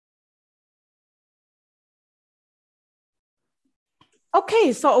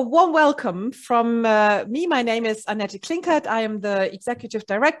Okay, so a warm welcome from me. My name is Annette Klinkert. I am the Executive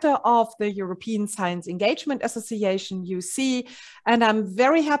Director of the European Science Engagement Association, EUSEA, and I'm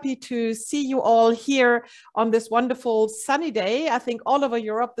very happy to see you all here on this wonderful sunny day. I think all over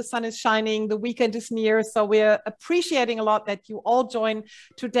Europe, the sun is shining, the weekend is near, so we're appreciating a lot that you all join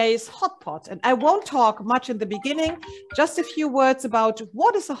today's Hot Pot. And I won't talk much in the beginning, just a few words about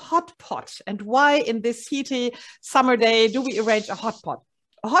what is a hot pot and why in this heaty summer day do we arrange a hot pot.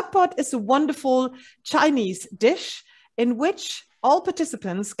 A hot pot is a wonderful Chinese dish in which all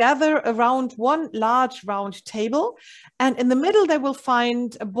participants gather around one large round table, and in the middle they will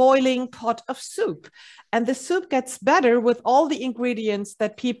find a boiling pot of soup. And the soup gets better with all the ingredients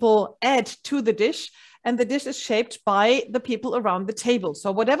that people add to the dish, and the dish is shaped by the people around the table.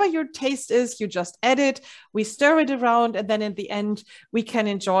 So whatever your taste is, you just add it, we stir it around, and then in the end, we can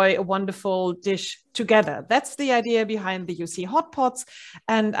enjoy a wonderful dish together. That's the idea behind the EUSEA Hot Pots.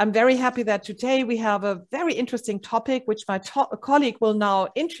 And I'm very happy that today we have a very interesting topic, which my colleague will now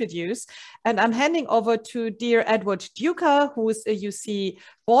introduce. And I'm handing over to dear Edward Duca, who is a EUSEA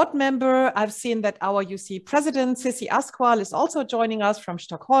board member. I've seen that our EUSEA president, Sissi Asqual, is also joining us from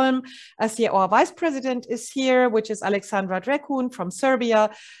Stockholm. I see our vice president is here, which is Alexandra Drekun from Serbia.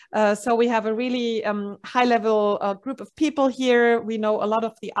 So we have a really high-level group of people here. We know a lot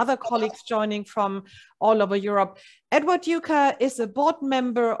of the other colleagues joining from all over Europe. Edward Duca is a board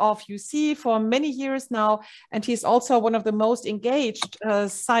member of EUSEA for many years now, and he's also one of the most engaged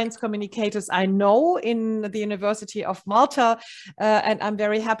science communicators I know in the University of Malta. And I'm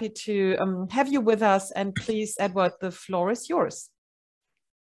very happy to have you with us. And please, Edward, the floor is yours.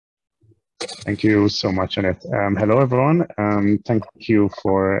 Thank you so much, Annette. Hello, everyone. Thank you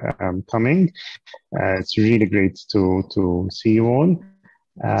for coming. It's really great to see you all.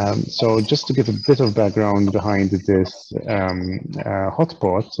 So just to give a bit of background behind this hot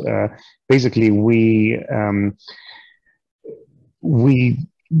pot, basically we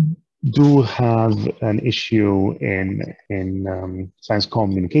do have an issue in science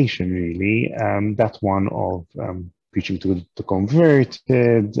communication, really, that one of preaching to the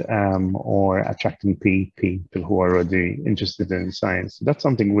converted or attracting people who are already interested in science. That's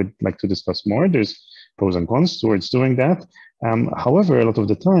something we'd like to discuss more. There's pros and cons towards doing that. However, a lot of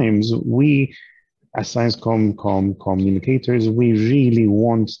the times we, as science communicators, we really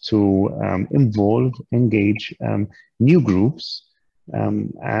want to engage new groups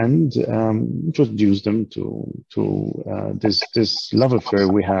and introduce them to this love affair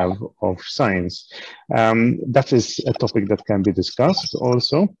we have of science. That is a topic that can be discussed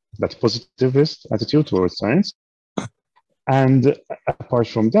also, that positivist attitude towards science. And apart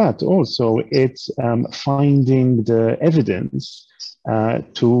from that, also, it's finding the evidence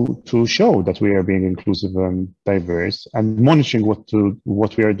to show that we are being inclusive and diverse, and monitoring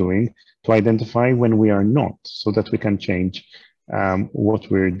what we are doing to identify when we are not, so that we can change what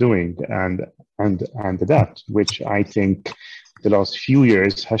we're doing and adapt, which I think the last few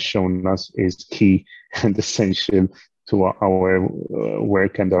years has shown us is key and essential to our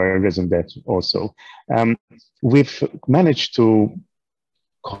work and our raison d'etre also. We've managed to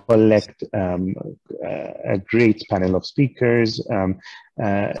collect a great panel of speakers.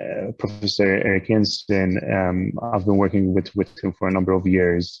 Professor Eric Jensen, I've been working with him for a number of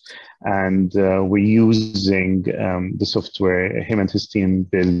years, and we're using the software him and his team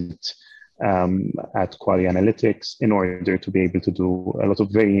built at Quali Analytics in order to be able to do a lot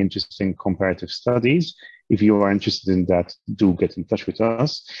of very interesting comparative studies. If you are interested in that, do get in touch with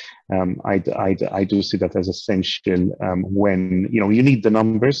us. I do see that as essential when you need the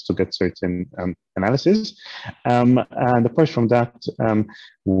numbers to get certain analysis. And apart from that,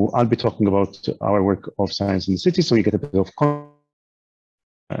 I'll be talking about our work of Science in the City, so you get a bit of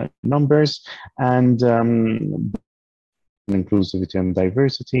numbers and inclusivity and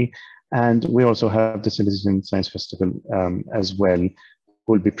diversity. And we also have the Citizen Science Festival as well, who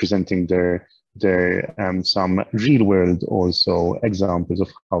will be presenting their some real world also examples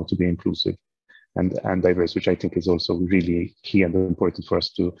of how to be inclusive and diverse, which I think is also really key and important for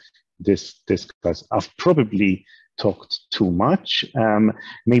us to discuss. I've probably talked too much.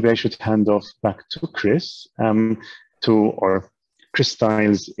 Maybe I should hand off back to Chris. Chris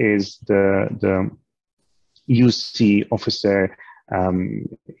Stiles is the UC officer.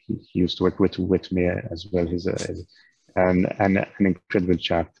 He used to work with me as well. He's an incredible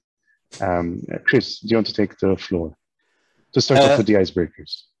chap. Chris, do you want to take the floor to start off with the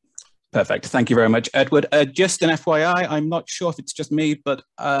icebreakers? Perfect. Thank you very much, Edward. Just an FYI, I'm not sure if it's just me, but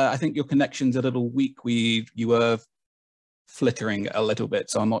I think your connection's a little weak. You were flickering a little bit,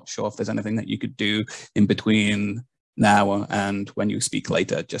 so I'm not sure if there's anything that you could do in between now and when you speak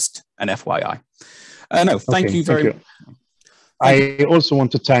later, just an FYI. No, thank you very much. I also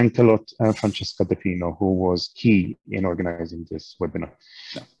want to thank a lot Francesca Defino, who was key in organizing this webinar.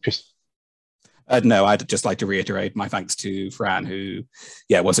 No, I'd just like to reiterate my thanks to Fran, who,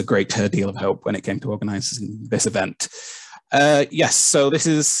 was a great deal of help when it came to organizing this event. Yes, so this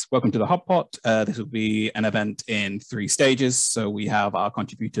is Welcome to the Hot Pot. This will be an event in 3 stages. So we have our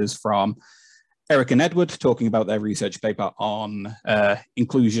contributors from Eric and Edward talking about their research paper on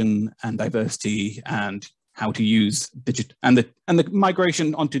inclusion and diversity and how to use digital and the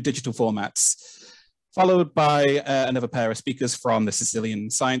migration onto digital formats, followed by another pair of speakers from the Sicilian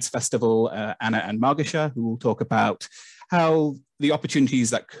Science Festival, Anna and Margisha, who will talk about how the opportunities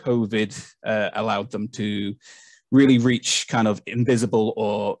that COVID allowed them to really reach kind of invisible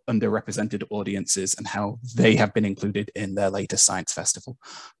or underrepresented audiences and how they have been included in their latest science festival.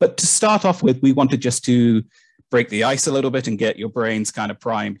 But to start off with, we wanted just to break the ice a little bit and get your brains kind of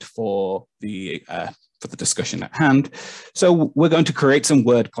primed for the discussion at hand. So we're going to create some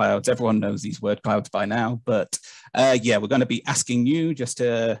word clouds. Everyone knows these word clouds by now, but we're going to be asking you just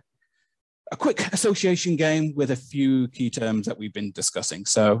a quick association game with a few key terms that we've been discussing.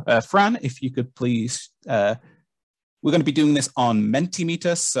 So Fran, if you could please, we're going to be doing this on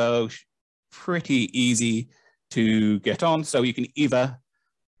Mentimeter, so pretty easy to get on. So you can either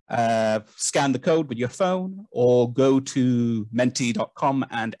scan the code with your phone or go to menti.com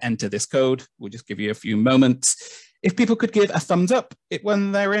and enter this code. We'll just give you a few moments. If people could give a thumbs up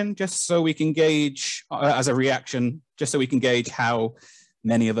when they're in, just so we can gauge as a reaction, just so we can gauge how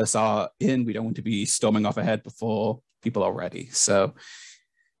many of us are in. We don't want to be storming off ahead before people are ready. So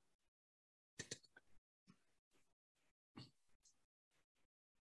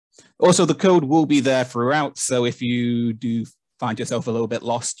also the code will be there throughout. So if you do find yourself a little bit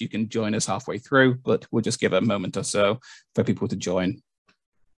lost, you can join us halfway through, but we'll just give it a moment or so for people to join.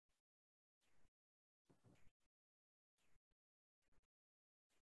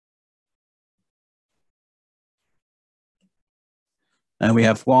 And we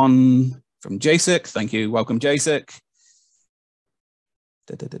have one from JSIC. Thank you. Welcome, JSIC.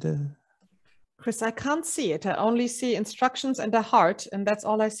 Chris, I can't see it. I only see instructions and a heart, and that's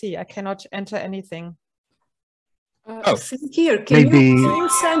all I see. I cannot enter anything. Here, can you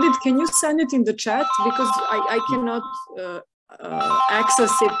send it? Can you send it in the chat, because I cannot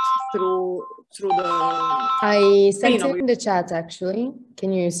access it through the. I sent it in the chat actually.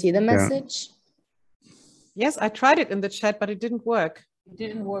 Can you see the message? Yes, I tried it in the chat, but it didn't work. It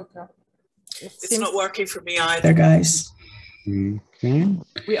didn't work. It's not working for me either, guys. Okay.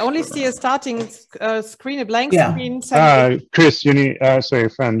 We only see a starting screen, a blank screen. Chris, you need. Sorry,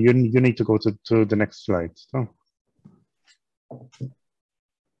 Fran. You need to go to the next slide. Oh.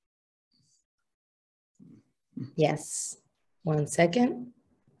 Yes. 1 second.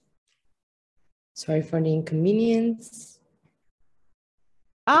 Sorry for the inconvenience.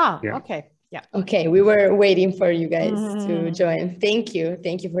 Okay. Yeah. Okay, we were waiting for you guys to join. Thank you.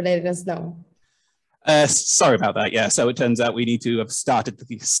 Thank you for letting us know. Sorry about that. Yeah, so it turns out we need to have started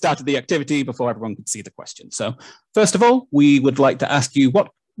the activity before everyone could see the question. So first of all, we would like to ask you what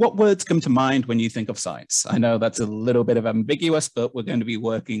words come to mind when you think of science? I know that's a little bit of ambiguous, but we're going to be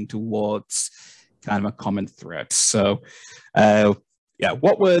working towards kind of a common thread. So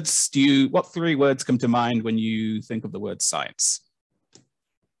what 3 words come to mind when you think of the word science?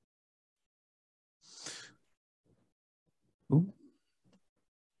 Ooh.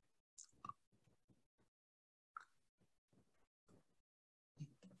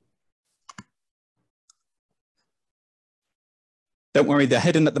 Don't worry, they're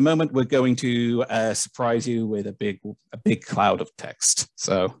hidden at the moment. We're going to surprise you with a big cloud of text.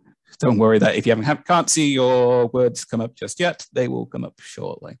 So don't worry that if you can't see your words come up just yet, they will come up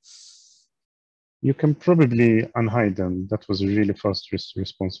shortly. You can probably unhide them. That was a really fast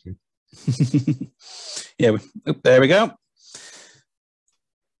response. Yeah, there we go.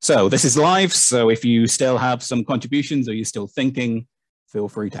 So this is live. So if you still have some contributions or you're still thinking, feel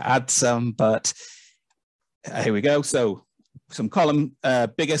free to add some, but here we go. So some column,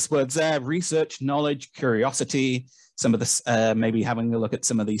 biggest words there: research, knowledge, curiosity. Some of this, maybe having a look at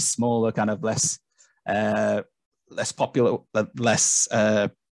some of these smaller, kind of less popular, less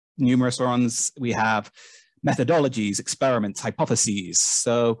numerous ones. We have methodologies, experiments, hypotheses.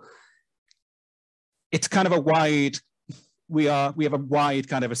 So it's kind of a wide, we have a wide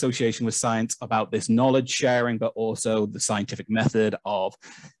kind of association with science about this knowledge sharing, but also the scientific method of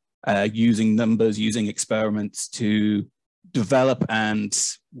using numbers, using experiments to develop and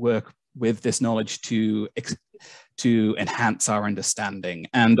work with this knowledge to to enhance our understanding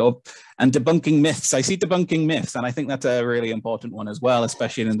and debunking myths. I see debunking myths, and I think that's a really important one as well,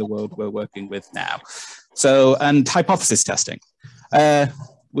 especially in the world we're working with now. So, and hypothesis testing.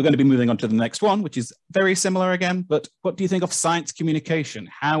 We're going to be moving on to the next one, which is very similar again, but what do you think of science communication?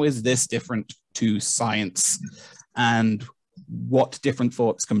 How is this different to science? And what different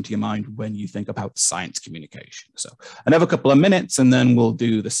thoughts come to your mind when you think about science communication? So another couple of minutes and then we'll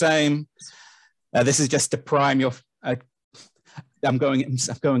do the same. This is just to prime your, I'm going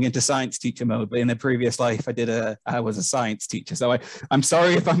into science teacher mode, but in a previous life, I was a science teacher. So I'm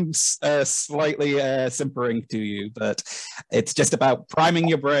sorry if I'm slightly simpering to you, but it's just about priming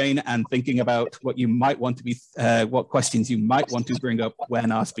your brain and thinking about what you might want to be, what questions you might want to bring up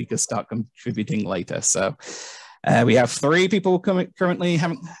when our speakers start contributing later. So we have 3 people currently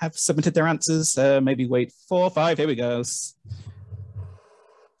have submitted their answers. Maybe wait 4 or 5, here we go.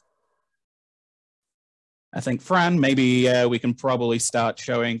 I think Fran, maybe we can probably start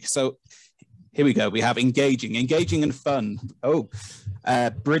showing. So here we go. We have engaging and fun. Oh,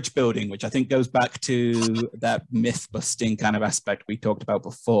 bridge building, which I think goes back to that myth busting kind of aspect we talked about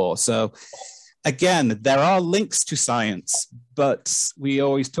before. So again, there are links to science, but we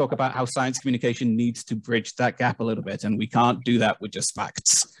always talk about how science communication needs to bridge that gap a little bit. And we can't do that with just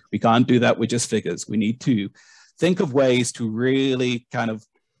facts. We can't do that with just figures. We need to think of ways to really kind of,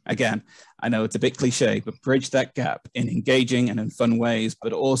 again, I know it's a bit cliche, but bridge that gap in engaging and in fun ways,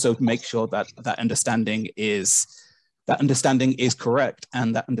 but also make sure that that understanding is correct,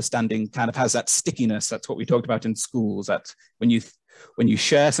 and that understanding kind of has that stickiness. That's what we talked about in schools, that when you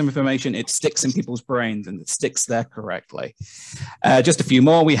share some information, it sticks in people's brains and it sticks there correctly. Just a few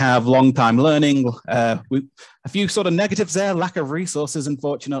more. We have long-time learning. A few sort of negatives there, lack of resources,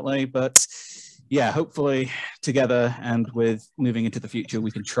 unfortunately, but yeah, hopefully together and with moving into the future, we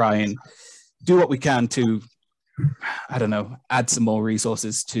can try and do what we can to, I don't know, add some more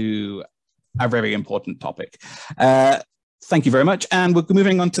resources to a very important topic. Thank you very much. And we're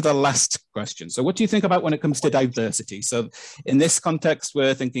moving on to the last question. So what do you think about when it comes to diversity? So in this context,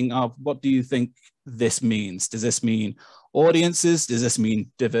 we're thinking of, what do you think this means? Does this mean audiences? Does this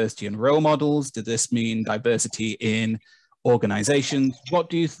mean diversity in role models? Does this mean diversity in organizations? What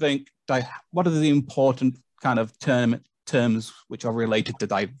do you think? What are the important kind of terms which are related to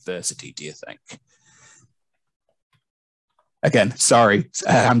diversity, do you think? Again, sorry,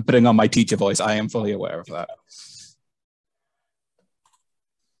 I'm putting on my teacher voice. I am fully aware of that.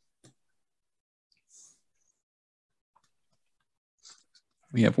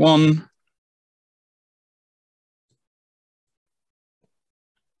 We have one.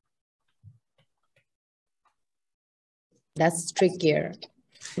 That's trickier.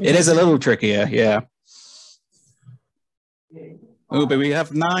 It is a little trickier, yeah. Oh, but we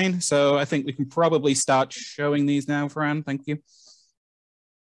have 9, so I think we can probably start showing these now, Fran. Thank you.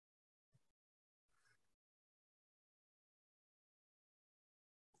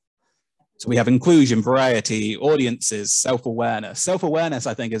 So we have inclusion, variety, audiences, self-awareness. Self-awareness,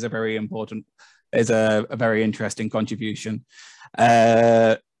 I think, is a very important, is a very interesting contribution.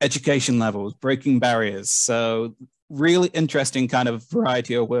 Education levels, breaking barriers. So really interesting kind of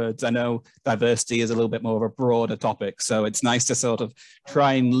variety of words. I know diversity is a little bit more of a broader topic, so it's nice to sort of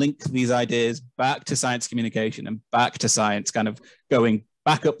try and link these ideas back to science communication and back to science, kind of going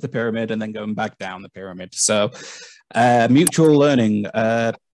back up the pyramid and then going back down the pyramid. So mutual learning,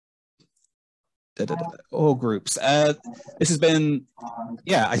 all groups. This has been,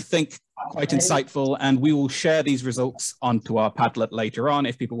 yeah, I think quite insightful, and we will share these results onto our Padlet later on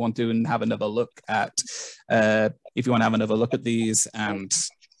if people want to and have another look at, if you want to have another look at these and,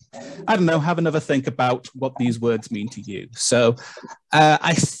 I don't know, have another think about what these words mean to you. So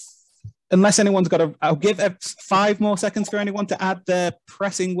unless anyone's got I'll give 5 more seconds for anyone to add their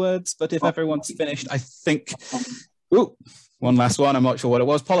pressing words, but if everyone's finished, I think, ooh, one last one, I'm not sure what it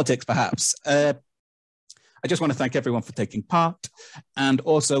was, politics perhaps. I just want to thank everyone for taking part. And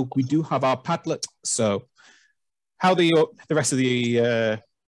also we do have our Padlet. So how the rest of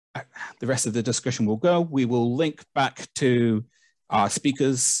the discussion will go, we will link back to our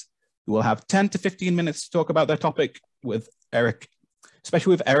speakers who will have 10 to 15 minutes to talk about their topic with Eric,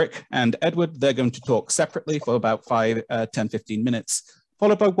 especially with Eric and Edward. They're going to talk separately for about 10, 15 minutes,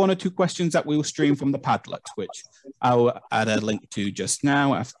 followed by 1 or 2 questions that we will stream from the Padlet, which I'll add a link to just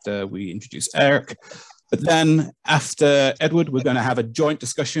now after we introduce Eric. But then after Edward, we're going to have a joint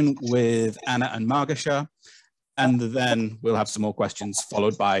discussion with Anna and Margasha, and then we'll have some more questions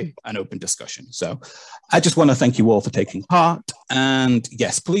followed by an open discussion. So I just want to thank you all for taking part. And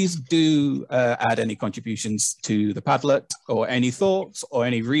yes, please do add any contributions to the Padlet or any thoughts or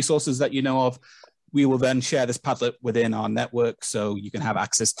any resources that you know of. We will then share this Padlet within our network so you can have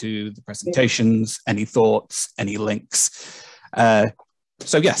access to the presentations, any thoughts, any links.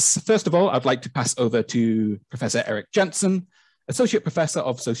 So yes, first of all, I'd like to pass over to Professor Eric Jensen, Associate Professor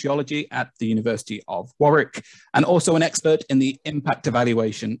of Sociology at the University of Warwick, and also an expert in the impact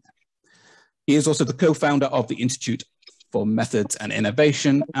evaluation. He is also the co-founder of the Institute for Methods and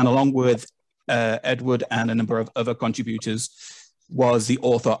Innovation, and along with Edward and a number of other contributors, was the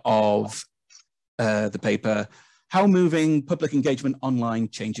author of the paper, How Moving Public Engagement Online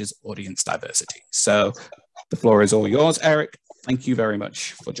Changes Audience Diversity. So the floor is all yours, Eric. Thank you very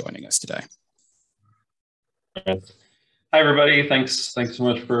much for joining us today. Hi, everybody. Thanks so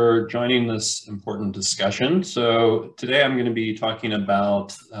much for joining this important discussion. So today I'm going to be talking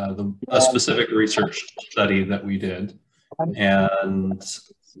about a specific research study that we did. And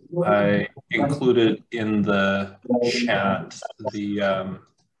I included in the chat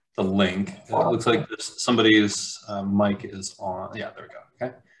the link. It looks like somebody's mic is on. Yeah, there we go.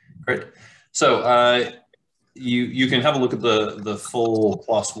 Okay, great. So you can have a look at the full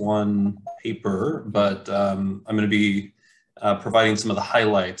 +1 paper, but I'm going to be providing some of the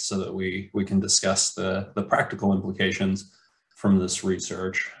highlights so that we can discuss the practical implications from this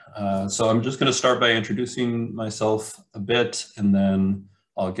research. So I'm just going to start by introducing myself a bit, and then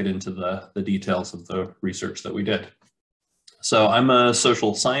I'll get into the details of the research that we did. So I'm a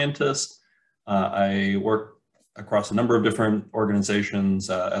social scientist. I work across a number of different organizations.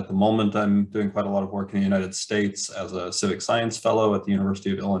 At the moment, I'm doing quite a lot of work in the United States as a civic science fellow at the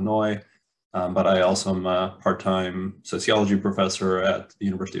University of Illinois. But I also am a part-time sociology professor at the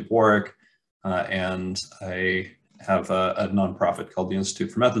University of Warwick, and I have a nonprofit called the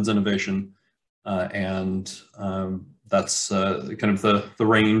Institute for Methods Innovation, and that's kind of the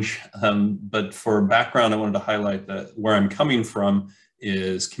range. But for background, I wanted to highlight that where I'm coming from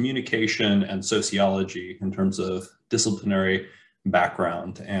is communication and sociology in terms of disciplinary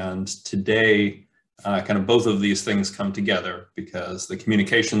background. And today, kind of both of these things come together because the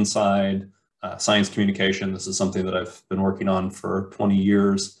communication side, science communication, this is something that I've been working on for 20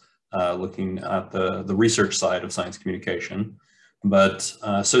 years, looking at the research side of science communication. But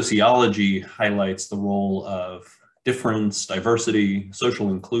sociology highlights the role of difference, diversity,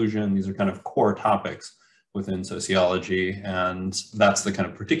 social inclusion. These are kind of core topics within sociology, and that's the kind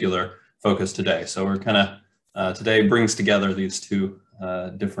of particular focus today. So we're kind of, today brings together these two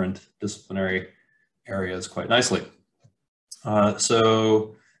different disciplinary areas quite nicely.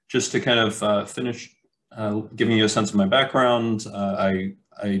 So just to kind of finish giving you a sense of my background,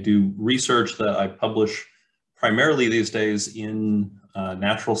 I do research that I publish primarily these days in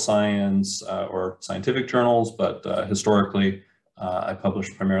natural science or scientific journals, but historically I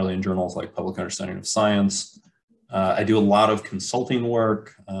publish primarily in journals like Public Understanding of Science. I do a lot of consulting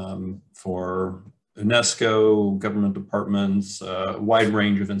work for UNESCO, government departments, a wide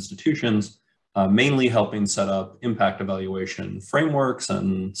range of institutions, mainly helping set up impact evaluation frameworks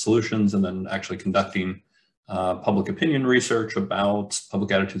and solutions, and then actually conducting public opinion research about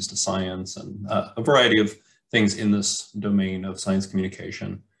public attitudes to science and a variety of things in this domain of science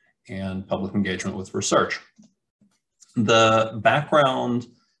communication and public engagement with research. The background,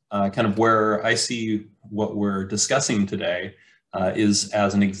 kind of where I see what we're discussing today is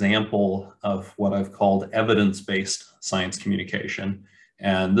as an example of what I've called evidence-based science communication.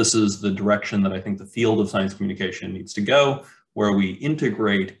 And this is the direction that I think the field of science communication needs to go, where we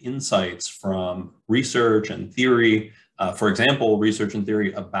integrate insights from research and theory. For example, research and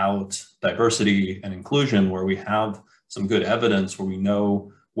theory about diversity and inclusion, where we have some good evidence, where we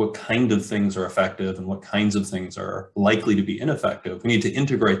know what kind of things are effective and what kinds of things are likely to be ineffective. We need to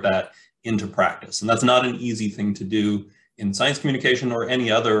integrate that into practice. And that's not an easy thing to do in science communication or any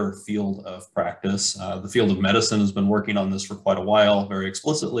other field of practice. The field of medicine has been working on this for quite a while, very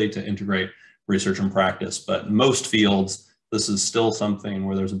explicitly, to integrate research and practice. But in most fields, this is still something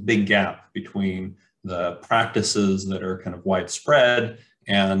where there's a big gap between the practices that are kind of widespread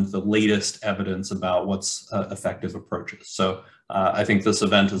and the latest evidence about what's effective approaches. So I think this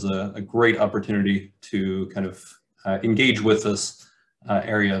event is a great opportunity to kind of engage with this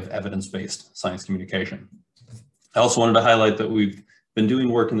area of evidence-based science communication. I also wanted to highlight that we've been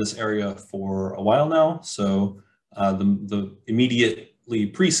doing work in this area for a while now. So the immediately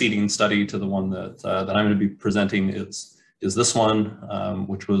preceding study to the one that I'm going to be presenting is this one,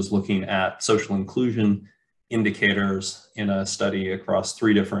 which was looking at social inclusion indicators in a study across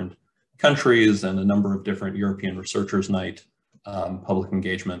 3 different countries and a number of different European Researchers' Night public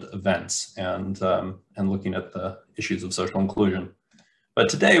engagement events, and looking at the issues of social inclusion. But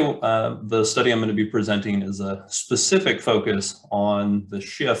today, the study I'm going to be presenting is a specific focus on the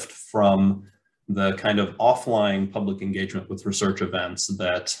shift from the kind of offline public engagement with research events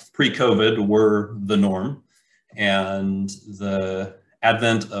that pre-COVID were the norm, and the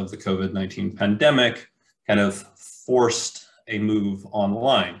advent of the COVID-19 pandemic kind of forced a move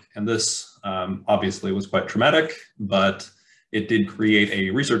online. And this obviously was quite traumatic, but it did create a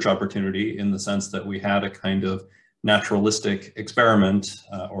research opportunity in the sense that we had a kind of naturalistic experiment,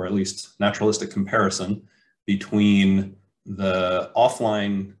 or at least naturalistic comparison between the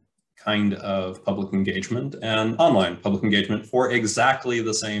offline kind of public engagement and online public engagement for exactly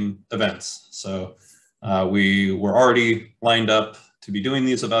the same events. So we were already lined up to be doing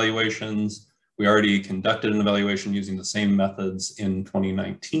these evaluations. We already conducted an evaluation using the same methods in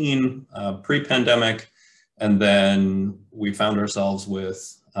 2019, pre-pandemic. And then we found ourselves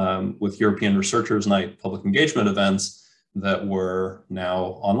with European Researchers' Night public engagement events that were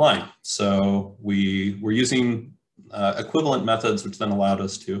now online. So we were using equivalent methods, which then allowed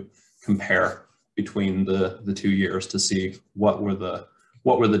us to compare between the 2 years to see what were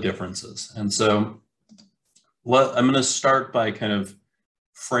the differences. And so I'm going to start by kind of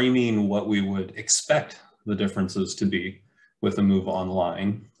framing what we would expect the differences to be with a move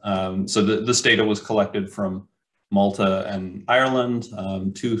online. So this data was collected from Malta and Ireland,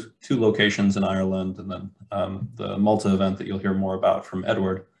 two locations in Ireland, and then the Malta event that you'll hear more about from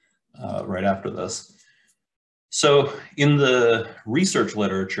Edward right after this. So in the research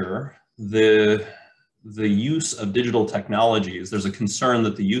literature, the use of digital technologies, there's a concern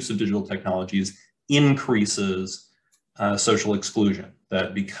that the use of digital technologies increases social exclusion,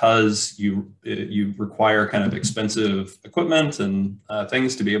 that because you require kind of expensive equipment and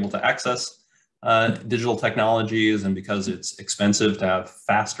things to be able to access digital technologies, and because it's expensive to have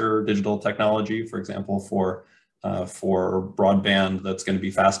faster digital technology, for example, for broadband that's going to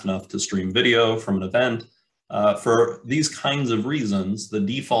be fast enough to stream video from an event, for these kinds of reasons, the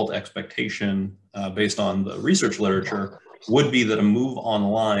default expectation based on the research literature would be that a move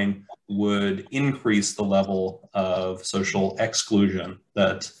online would increase the level of social exclusion,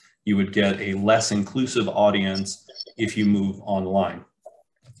 that you would get a less inclusive audience if you move online.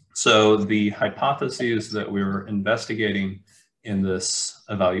 So the hypotheses that we were investigating in this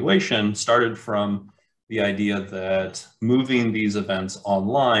evaluation started from the idea that moving these events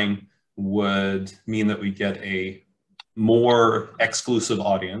online would mean that we get a more exclusive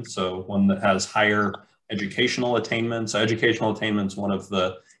audience, so one that has higher educational attainment. So educational attainment is one of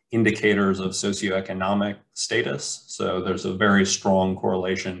the indicators of socioeconomic status. So there's a very strong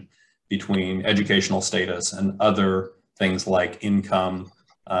correlation between educational status and other things like income,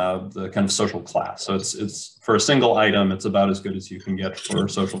 the kind of social class. So it's for a single item, it's about as good as you can get for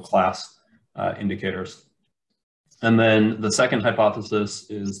social class indicators. And then the second hypothesis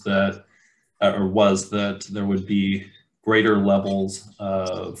is that, was that there would be greater levels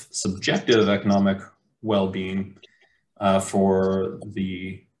of subjective economic well-being for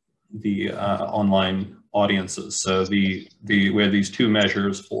the online audiences. So we have these two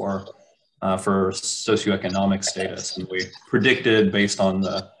measures for socioeconomic status, and we predicted based on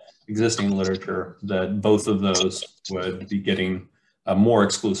the existing literature that both of those would be getting a more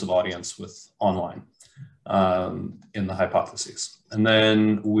exclusive audience with online in the hypotheses. And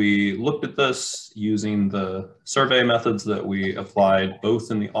then we looked at this using the survey methods that we applied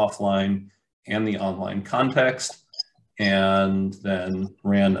both in the offline and the online context, and then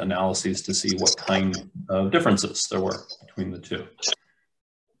ran analyses to see what kind of differences there were between the two.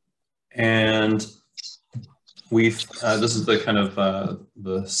 And this is the kind of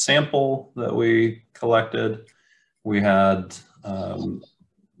the sample that we collected. We had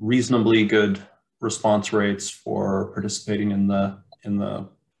reasonably good response rates for participating in the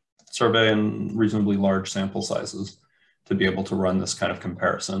survey, and reasonably large sample sizes to be able to run this kind of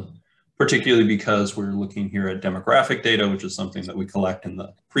comparison, particularly because we're looking here at demographic data, which is something that we collect in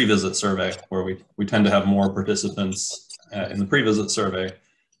the pre-visit survey, where we tend to have more participants in the pre-visit survey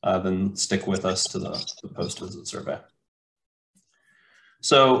than stick with us to the post-visit survey.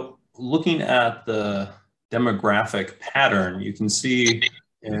 So looking at the demographic pattern, you can see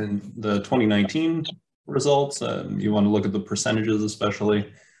in the 2019 results, you want to look at the percentages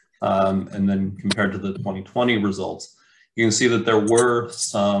especially, and then compared to the 2020 results, you can see that there were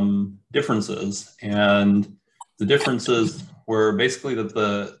some differences, and the differences were basically that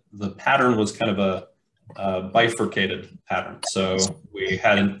the pattern was kind of a bifurcated pattern. So we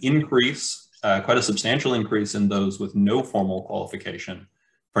had an increase, quite a substantial increase in those with no formal qualification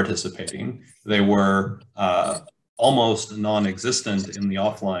participating. They were almost non-existent in the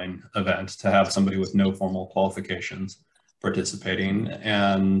offline event to have somebody with no formal qualifications participating,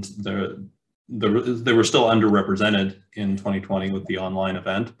 and they were still underrepresented in 2020 with the online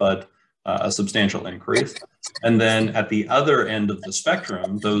event, but a substantial increase. And then at the other end of the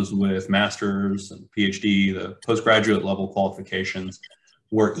spectrum, those with master's and PhD, the postgraduate level qualifications,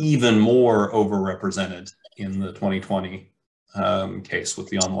 were even more overrepresented in the 2020 case with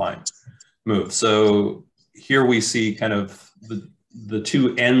the online move. So here we see kind of the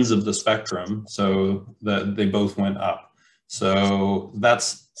two ends of the spectrum, so that they both went up. So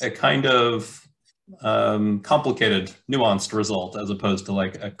that's a kind of complicated, nuanced result as opposed to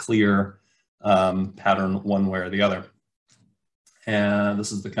like a clear pattern one way or the other. And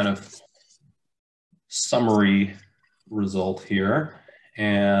this is the kind of summary result here.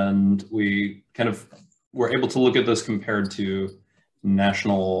 And we kind of were able to look at this compared to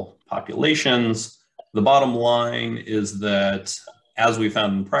national populations. The bottom line is that, as we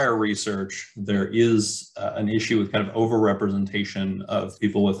found in prior research, there is an issue with kind of overrepresentation of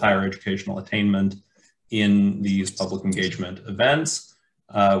people with higher educational attainment in these public engagement events.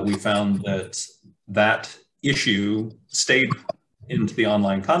 We found that that issue stayed into the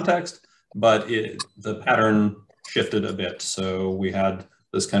online context, but the pattern shifted a bit. So we had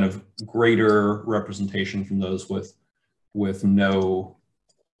this kind of greater representation from those with no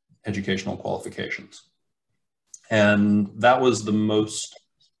educational qualifications. And that was the most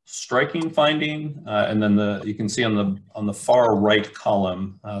striking finding. And then you can see on the far right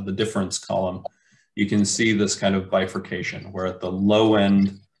column, the difference column, you can see this kind of bifurcation where at the low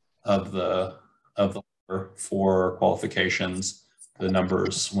end of the ladder for qualifications, the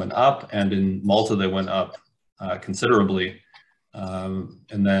numbers went up, and in Malta they went up considerably. And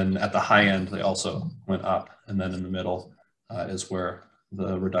then at the high end, they also went up, and then in the middle is where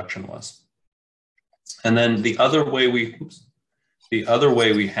the reduction was. And then the other way we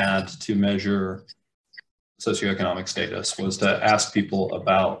had to measure socioeconomic status was to ask people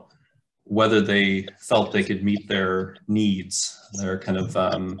about whether they felt they could meet their needs, their kind of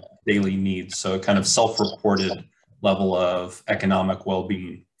daily needs. So a kind of self-reported level of economic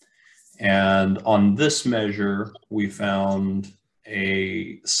well-being. And on this measure, we found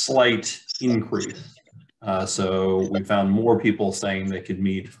a slight increase. So we found more people saying they could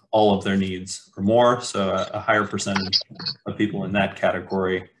meet all of their needs or more. So a higher percentage of people in that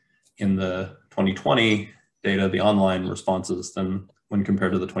category in the 2020 data, the online responses, than when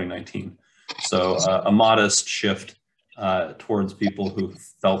compared to the 2019. So a modest shift towards people who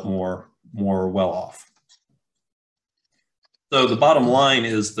felt more well off. So the bottom line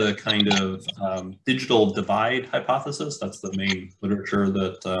is the kind of digital divide hypothesis. That's the main literature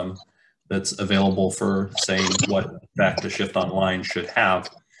that that's available for saying what effect a shift online should have.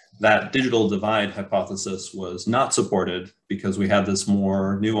 That digital divide hypothesis was not supported because we had this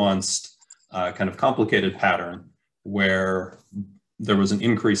more nuanced, kind of complicated pattern where there was an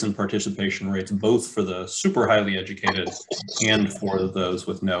increase in participation rates, both for the super highly educated and for those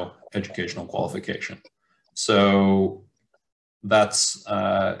with no educational qualification. So that's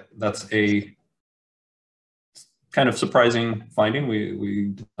a kind of surprising finding. We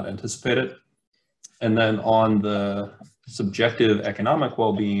did not anticipate it. And then on the subjective economic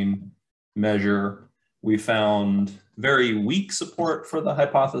well-being measure, we found very weak support for the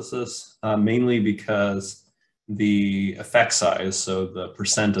hypothesis, mainly because the effect size, so the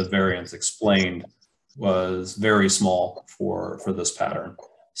percent of variance explained, was very small for this pattern.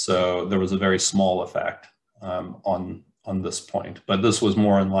 So there was a very small effect on this point, but this was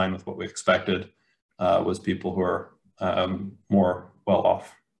more in line with what we expected, was people who are more well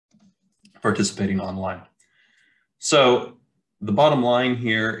off participating online. So the bottom line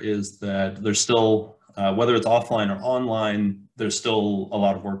here is that there's still, whether it's offline or online, there's still a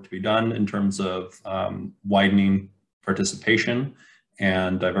lot of work to be done in terms of widening participation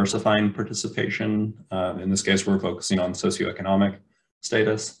and diversifying participation. In this case, we're focusing on socioeconomic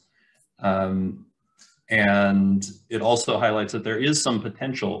status. And it also highlights that there is some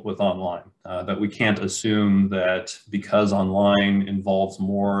potential with online, that we can't assume that because online involves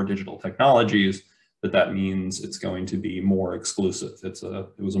more digital technologies, that means it's going to be more exclusive. It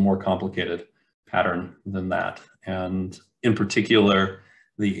was a more complicated pattern than that. And in particular,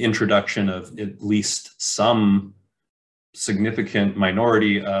 the introduction of at least some significant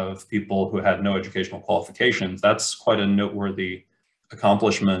minority of people who had no educational qualifications, that's quite a noteworthy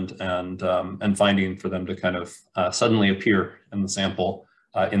accomplishment and finding for them to kind of suddenly appear in the sample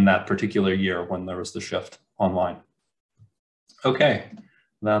in that particular year when there was the shift online. Okay,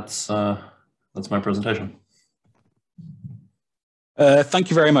 that's my presentation. Thank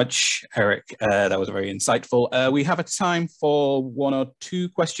you very much, Eric. That was very insightful. We have a time for one or two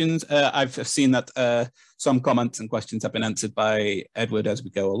questions. I've seen that some comments and questions have been answered by Edward as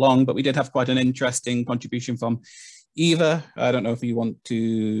we go along, but we did have quite an interesting contribution from Eva, I don't know if you want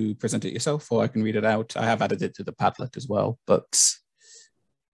to present it yourself or I can read it out. I have added it to the Padlet as well, but...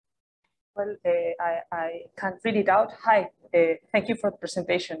 Well, I can't read it out. Hi, thank you for the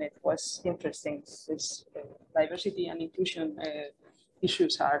presentation. It was interesting. This diversity and inclusion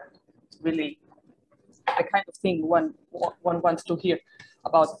issues are really the kind of thing one wants to hear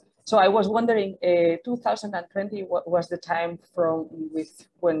about. So I was wondering, 2020 was the time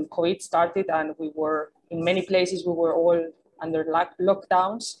when COVID started, and we were in many places we were all under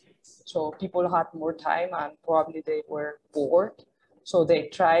lockdowns. So people had more time and probably they were bored. So they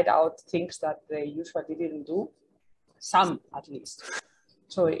tried out things that they usually didn't do, some at least.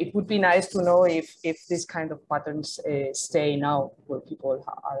 So it would be nice to know if these kind of patterns stay now, where people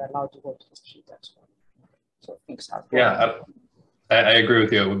are allowed to go to the street and so on. So things are. Yeah, I agree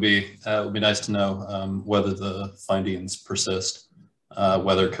with you. It would be nice to know whether the findings persist,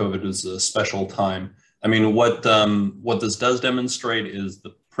 whether COVID is a special time. I mean, what this does demonstrate is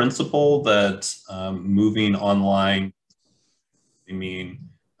the principle that moving online mean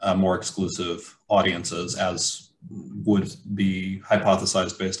more exclusive audiences, as would be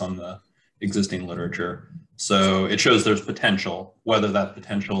hypothesized based on the existing literature. So it shows there's potential. Whether that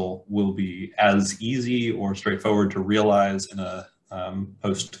potential will be as easy or straightforward to realize in a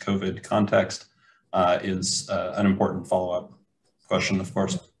post-COVID context is an important follow-up question, of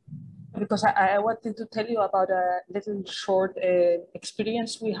course. Because I wanted to tell you about a little short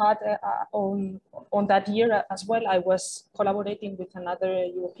experience we had on that year as well. I was collaborating with another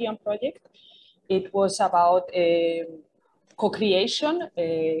European project. It was about co-creation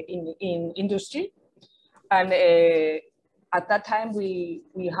in industry. And at that time, we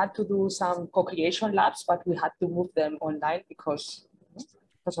had to do some co-creation labs, but we had to move them online because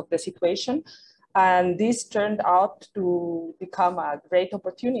of the situation. And this turned out to become a great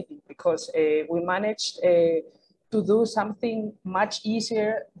opportunity because we managed to do something much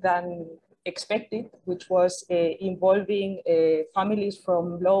easier than expected, which was involving families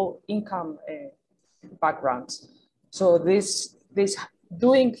from low income backgrounds. So this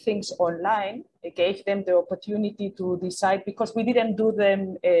doing things online gave them the opportunity to decide, because we didn't do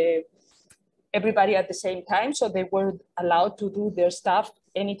them everybody at the same time. So they were allowed to do their stuff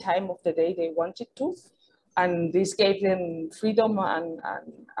any time of the day they wanted to. And this gave them freedom and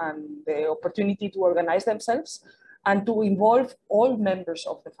the opportunity to organize themselves and to involve all members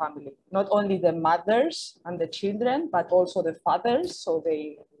of the family, not only the mothers and the children, but also the fathers. So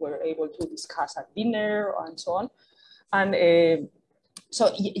they were able to discuss at dinner and so on. And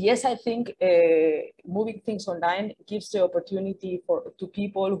so yes, I think moving things online gives the opportunity to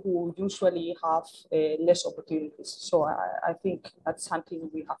people who usually have less opportunities. So I think that's something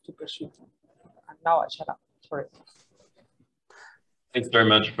we have to pursue. And now I shut up. Sorry. Thanks very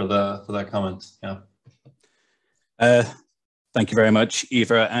much for that comment. Yeah. Thank you very much,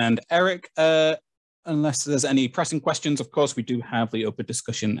 Eva and Eric. Unless there's any pressing questions, of course, we do have the open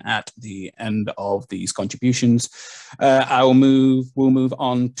discussion at the end of these contributions. We'll move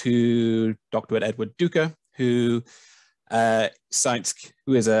on to Dr. Edward Duca, who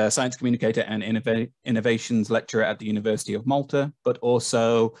is a science communicator and innovations lecturer at the University of Malta, but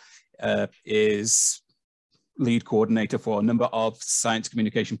also is lead coordinator for a number of science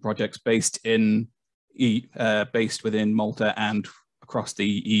communication projects based within Malta and across the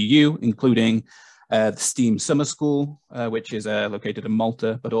EU, including the STEAM Summer School, which is located in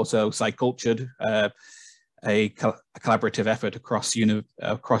Malta, but also SciCultured, a collaborative effort across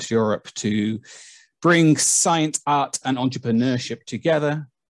Europe to bring science, art, and entrepreneurship together.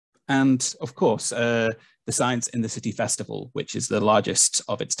 And of course, the Science in the City Festival, which is the largest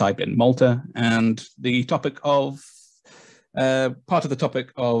of its type in Malta. And the topic of part of the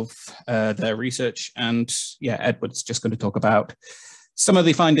topic of their research. And yeah, Edward's just going to talk about some of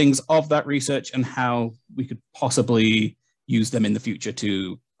the findings of that research and how we could possibly use them in the future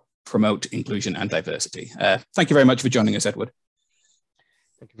to promote inclusion and diversity. Thank you very much for joining us, Edward.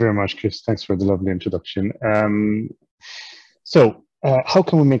 Thank you very much, Chris. Thanks for the lovely introduction. How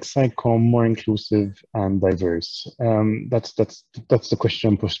can we make SciComm more inclusive and diverse? That's the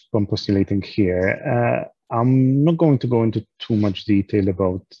question I'm postulating here. I'm not going to go into too much detail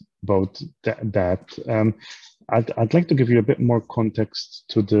about that. I'd like to give you a bit more context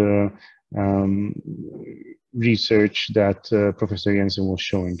to the research that Professor Jensen was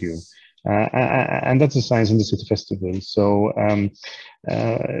showing you. And that's the Science in the City Festival. So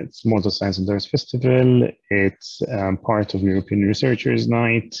it's Malta Science and Arts Festival. It's part of European Researchers'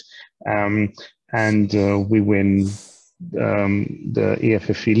 Night. And we win the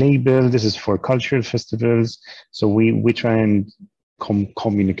EFFE label. This is for cultural festivals. So we try and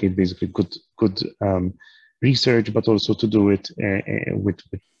communicate basically good research, but also to do it with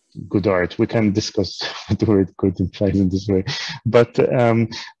good art. We can discuss what the word good implies in this way. But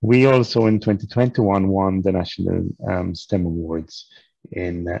we also in 2021 won the National STEM Awards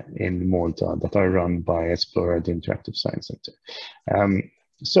in Malta that are run by Esplora, the Interactive Science Center.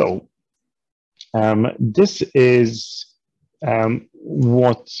 This is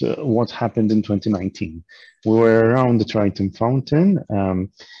what happened in 2019. We were around the Triton Fountain.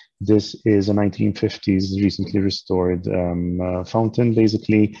 This is a 1950s recently restored fountain,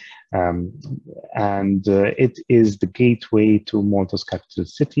 basically, and it is the gateway to Malta's capital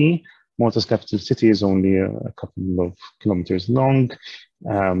city. Malta's capital city is only a couple of kilometers long.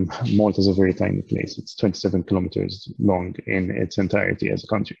 Malta is a very tiny place. It's 27 kilometers long in its entirety as a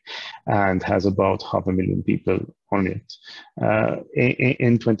country and has about 500,000 people on it.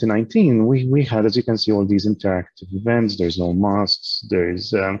 In 2019, we had, as you can see, all these interactive events. There's no masks.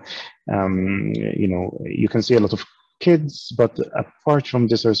 There's, you know, you can see a lot of kids, but apart from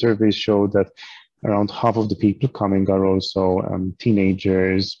this, our surveys show that around half of the people coming are also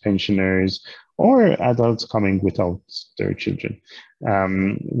teenagers, pensioners, or adults coming without their children.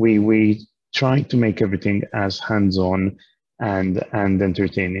 We try to make everything as hands-on and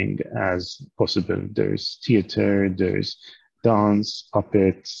entertaining as possible. There's theater, there's dance,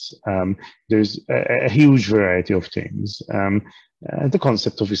 puppets, there's a huge variety of things. The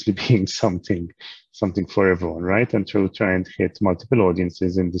concept obviously being something for everyone, right? And to try and hit multiple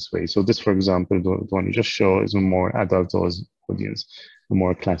audiences in this way. So this, for example, the one you just show is a more adult audience, a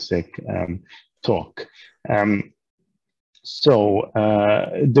more classic talk. The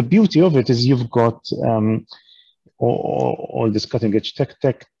beauty of it is you've got all this cutting edge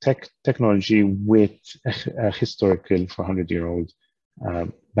technology with a historical 400-year-old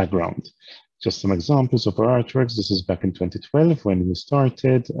background. Just some examples of our artworks. This is back in 2012 when we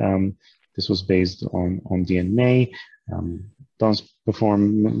started. This was based on DNA, dance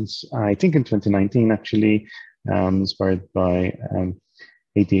performance, I think in 2019 actually, inspired by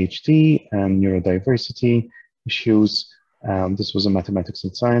ADHD and neurodiversity issues. This was a mathematics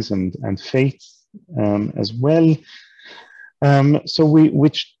and science and faith as well. So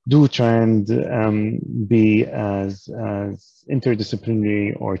which do try and be as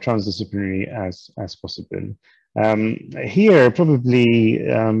interdisciplinary or transdisciplinary as possible. Here, probably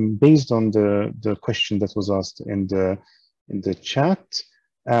based on the question that was asked in the chat,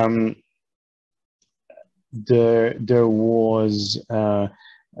 there was a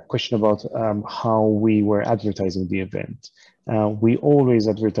question about how we were advertising the event. We always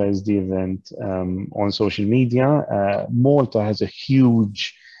advertise the event on social media. Malta has a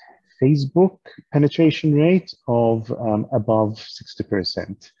huge Facebook penetration rate of above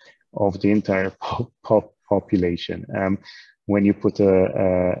 60% of the entire population. When you put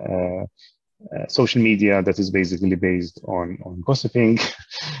a social media that is basically based on gossiping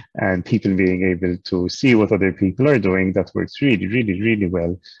and people being able to see what other people are doing, that works really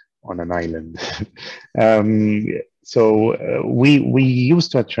well on an island. So we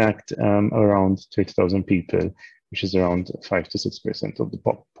used to attract around 30,000 people, which is around 5 to 6% of the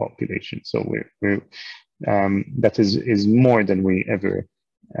population. So we're that is more than we ever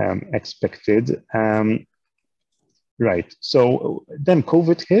expected. Right. So then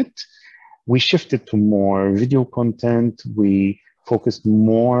COVID hit. We shifted to more video content. We focused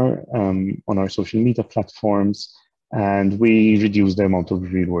more on our social media platforms, and we reduced the amount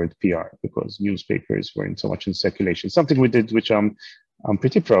of real-world PR because newspapers weren't so much in circulation. Something we did, which I'm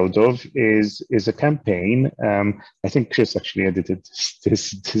pretty proud of, is a campaign. I think Chris actually edited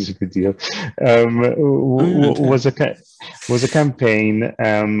this video. Was a campaign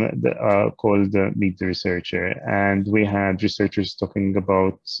called Meet the Researcher, and we had researchers talking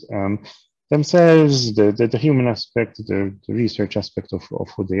about themselves, the human aspect, the research aspect of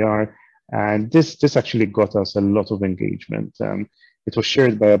who they are. And this actually got us a lot of engagement. It was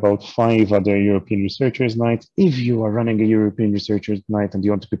shared by about 5 other European Researchers Night. If you are running a European Researchers Night and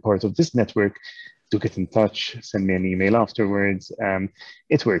you want to be part of this network, do get in touch, send me an email afterwards.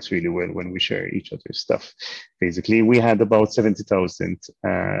 It works really well when we share each other's stuff. Basically, we had about 70,000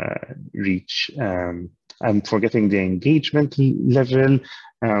 reach. I'm forgetting the engagement level.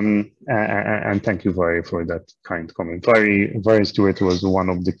 And thank you, Vari, for that kind comment. Vari Stewart was one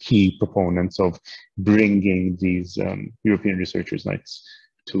of the key proponents of bringing these European Researchers Nights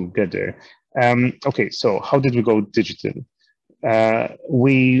together. Okay, so how did we go digital?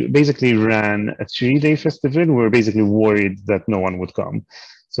 We basically ran a 3-day festival. We were basically worried that no one would come.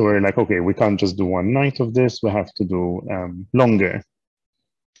 So we're like, okay, we can't just do one night of this. We have to do longer.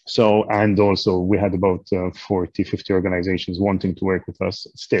 So, and also we had about 40, 50 organizations wanting to work with us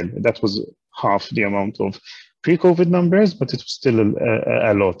still. That was half the amount of pre-COVID numbers, but it was still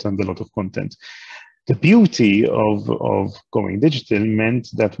a lot and a lot of content. The beauty of going digital meant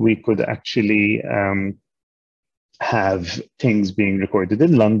that we could actually have things being recorded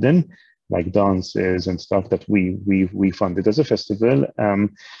in London, like dances and stuff that we funded as a festival.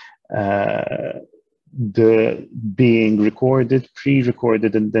 The being recorded,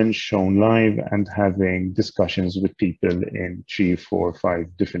 pre-recorded, and then shown live, and having discussions with people in 3, 4,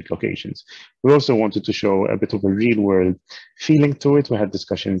 5 different locations. We also wanted to show a bit of a real-world feeling to it. We had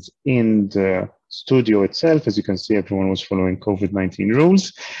discussions in the studio itself. As you can see, everyone was following COVID-19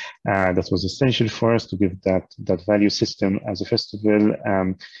 rules. That was essential for us to give that value system as a festival.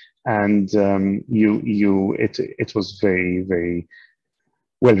 It was very, very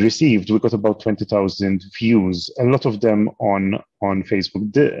well received. We got about 20,000 views, a lot of them on Facebook.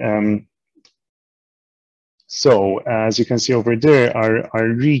 So as you can see over there, our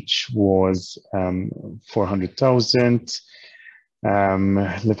reach was 400,000.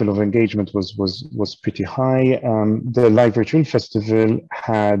 Level of engagement was pretty high. The live virtual festival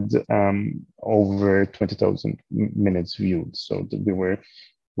had over 20,000 minutes viewed. So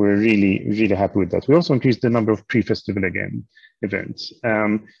we're really, really happy with that. We also increased the number of pre-festival events.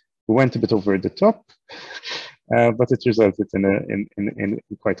 We went a bit over the top, but it resulted in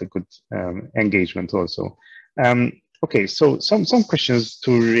quite a good engagement also. Okay, so some questions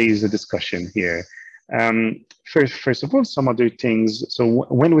to raise a discussion here. First of all, some other things. So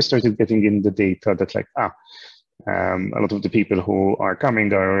when we started getting in the data that like, a lot of the people who are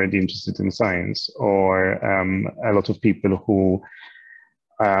coming are already interested in science, or a lot of people who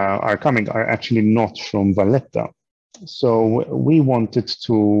are coming are actually not from Valletta. So we wanted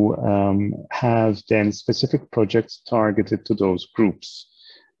to have then specific projects targeted to those groups.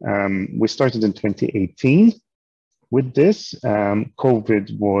 We started in 2018 with this.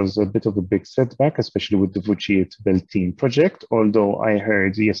 COVID was a bit of a big setback, especially with the Vociet-Beltin project, although I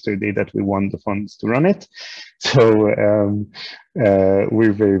heard yesterday that we won the funds to run it. So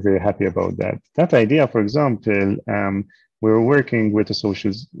we're very, very happy about that. That idea, for example, we're working with a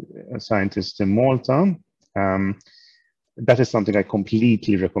social scientist in Malta. That is something I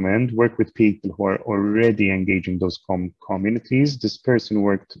completely recommend. Work with people who are already engaging those communities. This person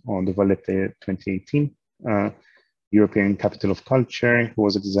worked on the Valletta 2018 European Capital of Culture, who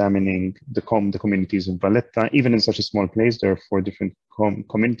was examining the communities in Valletta. Even in such a small place, there are 4 different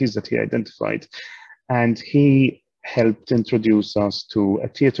communities that he identified. And he helped introduce us to a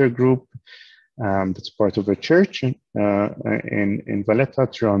theater group that's part of a church in Valletta.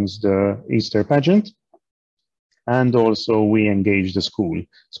 It runs the Easter pageant. And also we engage the school.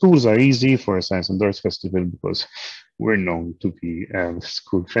 Schools are easy for a Science and Arts Festival because we're known to be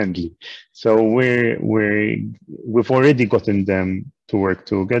school friendly. So we've already gotten them to work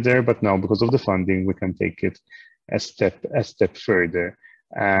together, but now because of the funding, we can take it a step further.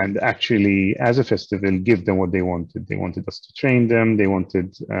 And actually, as a festival, give them what they wanted. They wanted us to train them. They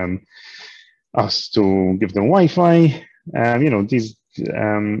wanted us to give them Wi-Fi.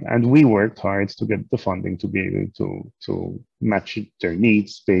 And we worked hard to get the funding to be able to match their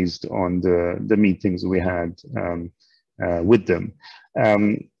needs based on the meetings we had with them.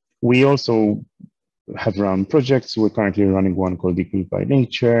 We also have run projects. We're currently running one called Equal by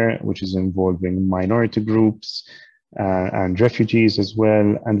Nature, which is involving minority groups and refugees as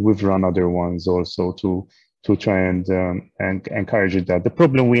well. And we've run other ones also to try and encourage that. The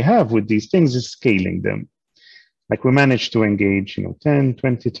problem we have with these things is scaling them. Like we managed to engage, 10,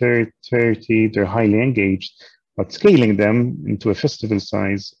 20, 30, they're highly engaged, but scaling them into a festival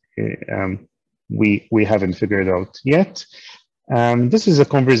size, we haven't figured out yet. This is a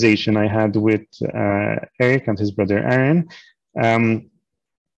conversation I had with Eric and his brother Aaron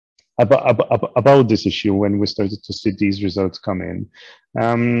about this issue when we started to see these results come in.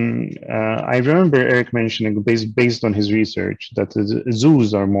 I remember Eric mentioning, based on his research, that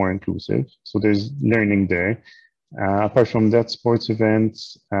zoos are more inclusive, so there's learning there. Apart from that, sports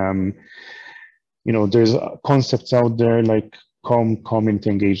events, there's concepts out there like community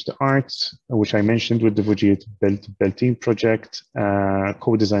engaged arts, which I mentioned with the Vociet-Beltin project,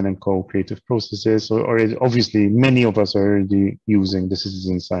 co-design and co-creative processes. So already, obviously, many of us are already using the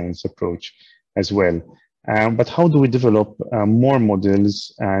citizen science approach as well. But how do we develop more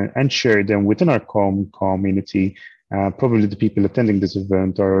models and share them within our community? Probably the people attending this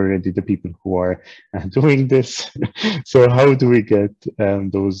event are already the people who are doing this. So how do we get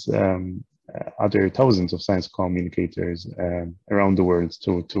those other thousands of science communicators around the world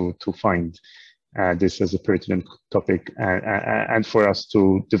to find this as a pertinent topic, and for us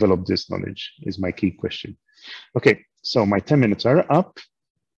to develop this knowledge is my key question. Okay, so my 10 minutes are up,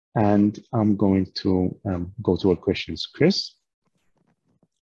 and I'm going to go to all questions. Chris,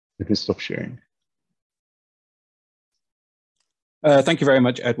 let me stop sharing. Thank you very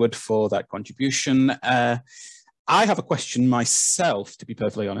much, Edward, for that contribution. I have a question myself, to be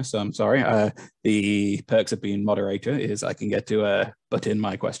perfectly honest. I'm sorry. The perks of being moderator is I can get to butt in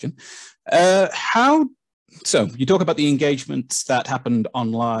my question. So you talk about the engagements that happened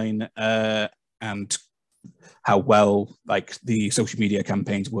online and how well like the social media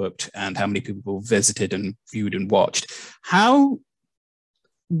campaigns worked and how many people visited and viewed and watched.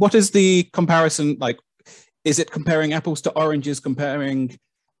 What is the comparison like? Is it comparing apples to oranges, comparing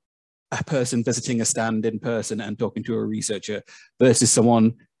a person visiting a stand in person and talking to a researcher versus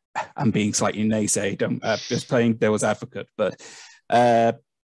someone, I'm being slightly naysay, just playing devil's advocate, but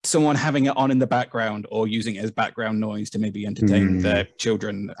someone having it on in the background or using it as background noise to maybe entertain their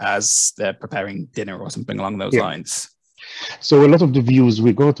children as they're preparing dinner or something along those lines? So a lot of the views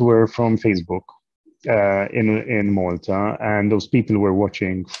we got were from Facebook in Malta, and those people were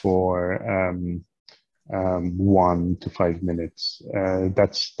watching for 1 to 5 minutes.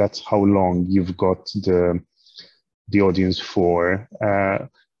 That's how long you've got the audience for.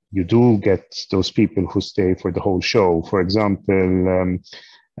 You do get those people who stay for the whole show. For example,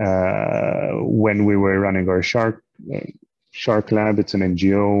 when we were running our Shark Lab, it's an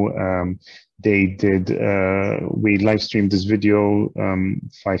NGO. We live streamed this video,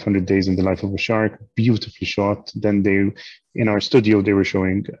 500 days in the life of a shark, beautifully shot. Then in our studio, they were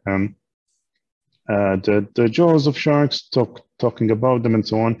showing the jaws of sharks, talking about them and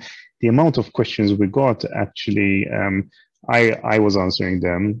so on. The amount of questions we got, actually, I was answering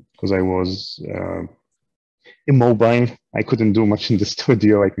them because I was immobile. I couldn't do much in the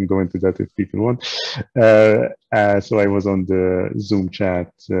studio. I can go into that if people want. So I was on the Zoom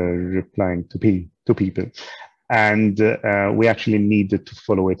chat replying to people. And we actually needed to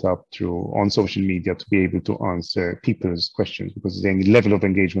follow it up on social media to be able to answer people's questions because the level of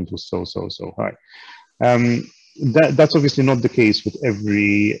engagement was so high. That's obviously not the case with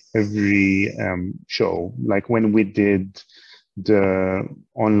every show. Like when we did the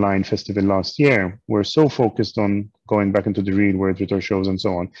online festival last year, we're so focused on going back into the real world with our shows and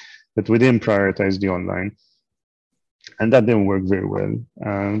so on that we didn't prioritize the online. And that didn't work very well.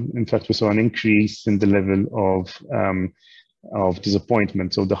 In fact, we saw an increase in the level of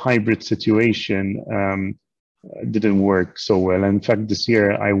disappointment. So the hybrid situation didn't work so well. And in fact, this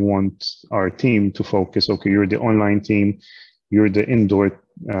year, I want our team to focus, okay, you're the online team, you're the indoor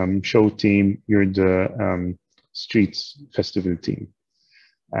show team, you're the streets festival team.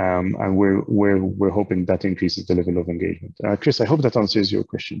 And we're hoping that increases the level of engagement. Chris, I hope that answers your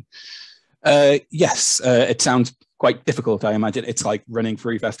question. Yes, it sounds quite difficult. I imagine it's like running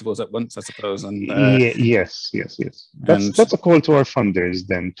 3 festivals at once, I suppose. And yes. That's a call to our funders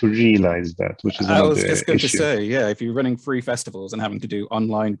then to realize that, which is another issue. I was just going to say, yeah, if you're running 3 festivals and having to do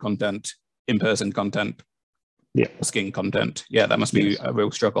online content, in-person content, asking content, that must be a real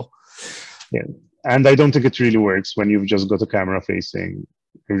struggle. Yeah, and I don't think it really works when you've just got a camera facing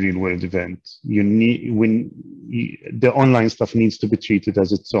a real world event. The online stuff needs to be treated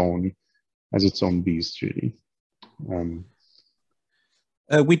as its own beast, really.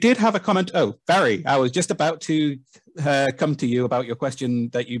 We did have a comment. Oh, Barry, I was just about to come to you about your question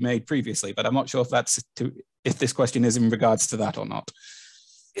that you made previously, but I'm not sure if this question is in regards to that or not.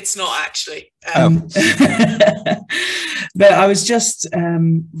 It's not actually. But I was just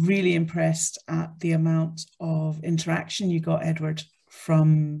really impressed at the amount of interaction you got, Edward,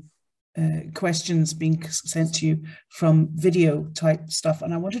 from questions being sent to you from video type stuff.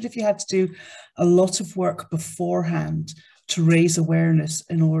 And I wondered if you had to do a lot of work beforehand to raise awareness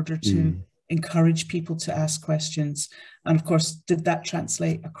in order to encourage people to ask questions. And of course, did that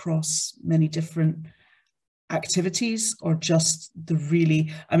translate across many different activities or just the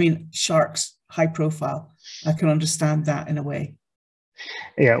really, I mean, sharks, high profile, I can understand that in a way.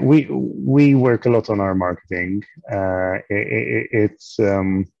 Yeah, we work a lot on our marketing.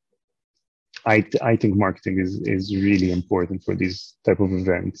 I think marketing is really important for these type of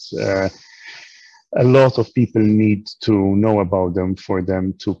events. A lot of people need to know about them for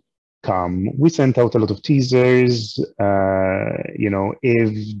them to come. We sent out a lot of teasers.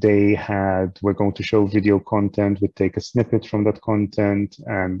 If we're going to show video content, we take a snippet from that content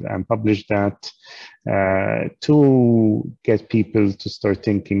and publish that to get people to start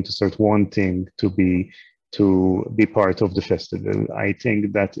thinking, to start wanting to be part of the festival. I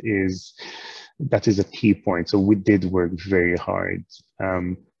think that is a key point. So we did work very hard.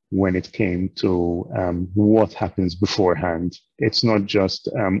 when it came to what happens beforehand. It's not just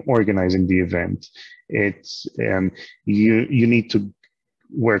organizing the event. It's you need to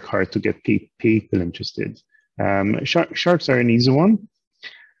work hard to get people interested. Sharks are an easy one,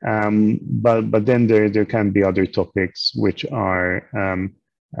 but then there can be other topics which are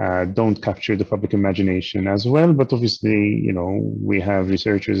don't capture the public imagination as well. But obviously, you know, we have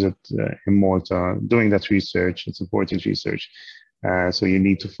researchers in Malta doing that research. It's important research. So you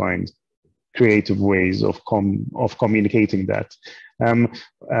need to find creative ways of communicating that.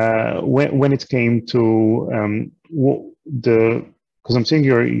 When it came to because I'm seeing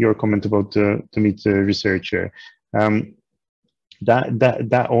your comment about to meet the researcher,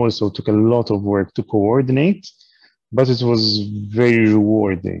 that also took a lot of work to coordinate, but it was very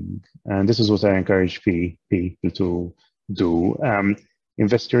rewarding. And this is what I encourage people to do.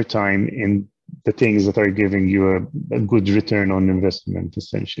 Invest your time in the things that are giving you a good return on investment,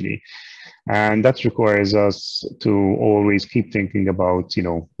 essentially. And that requires us to always keep thinking about, you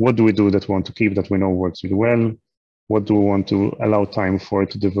know, what do we do that we want to keep that we know works really well? What do we want to allow time for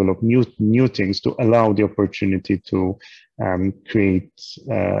to develop new things, to allow the opportunity to create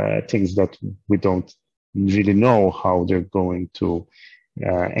things that we don't really know how they're going to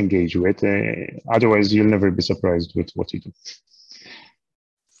engage with. Otherwise, you'll never be surprised with what you do.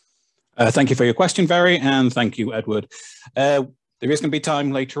 Thank you for your question, Very, and thank you, Edward. There is going to be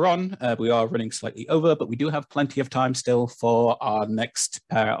time later on. We are running slightly over, but we do have plenty of time still for our next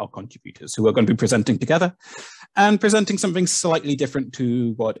pair of contributors who are going to be presenting together and presenting something slightly different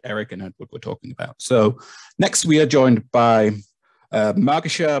to what Eric and Edward were talking about. So next we are joined by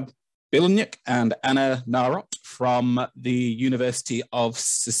Margisha Bilniuk and Anna Narot from the University of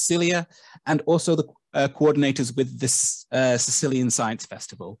Sicilia, and also the coordinators with this Sicilian Science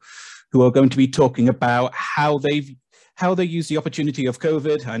Festival, who are going to be talking about how they use the opportunity of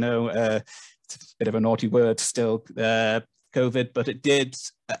COVID. I know it's a bit of a naughty word still, COVID, but it did,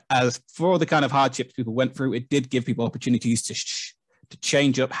 as for the kind of hardships people went through, it did give people opportunities to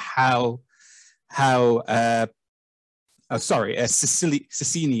change up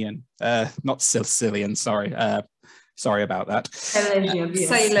Sicilian, not Sicilian, sorry. Sorry about that.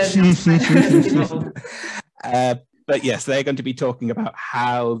 But yes, they're going to be talking about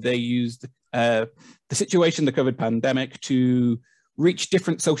how they use the situation, the COVID pandemic, to reach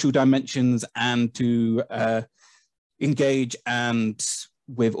different social dimensions and to engage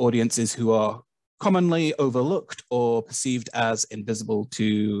with audiences who are commonly overlooked or perceived as invisible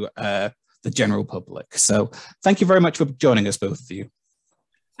to the general public. So thank you very much for joining us, both of you.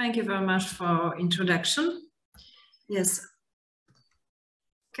 Thank you very much for introduction. Yes.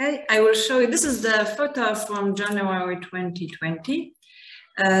 Okay, I will show you. This is the photo from January 2020,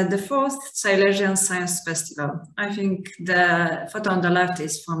 the fourth Silesian Science Festival. I think the photo on the left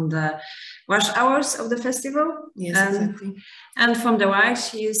is from the rush hours of the festival. Yes, exactly. And from the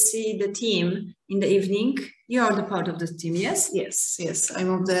right, you see the team in the evening. You are the part of the team, yes? Yes, yes. I'm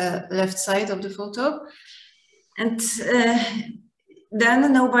on the left side of the photo. And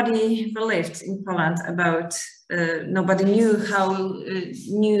then nobody believed in Poland about, nobody knew how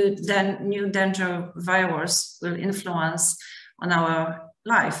new danger virus will influence on our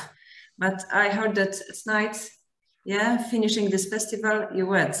life. But I heard that at night, yeah, finishing this festival, you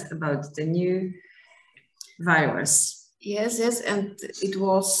read about the new virus. Yes, yes, and it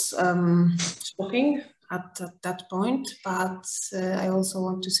was shocking at that point. But I also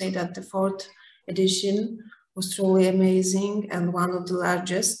want to say that the fourth edition was truly amazing and one of the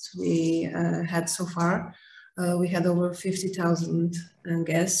largest we had so far. We had over 50,000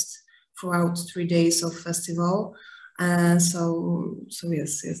 guests throughout 3 days of festival. So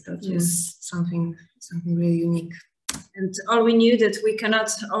yes, that was something really unique. And all we knew that we cannot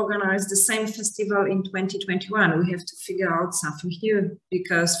organize the same festival in 2021. We have to figure out something new,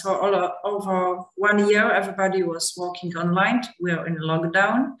 because for over 1 year, everybody was working online. We are in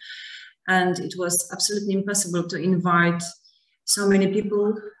lockdown, and it was absolutely impossible to invite so many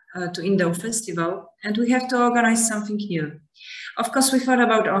people to indoor festival, and we have to organize something new. Of course, we thought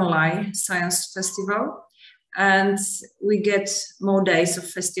about online science festival, and we get more days of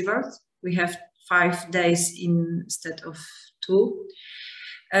festivals. We have 5 days instead of 2.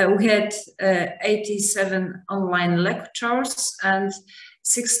 We had 87 online lectures and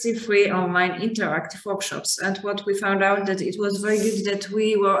 63 online interactive workshops. And what we found out, that it was very good that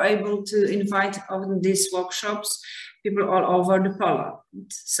we were able to invite on these workshops people all over the Poland.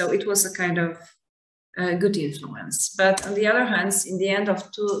 So it was a kind of good influence. But on the other hand, in the end of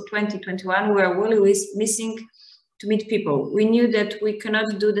 2021, we were really missing to meet people. We knew that we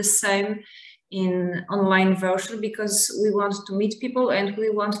cannot do the same in online version because we want to meet people and we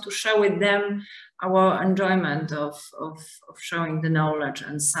want to share with them our enjoyment of showing the knowledge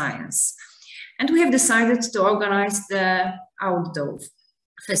and science. And we have decided to organize the outdoor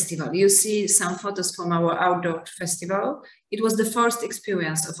festival. You see some photos from our outdoor festival. It was the first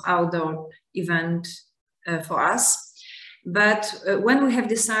experience of outdoor event for us. But when we have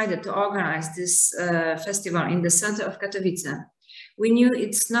decided to organize this festival in the center of Katowice, we knew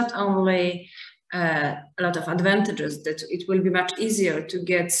it's not only a lot of advantages, that it will be much easier to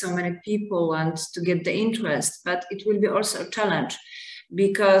get so many people and to get the interest, but it will be also a challenge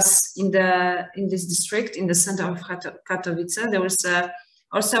because in this district, in the center of Katowice, there was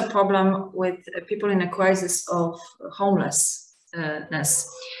also a problem with people in a crisis of homelessness.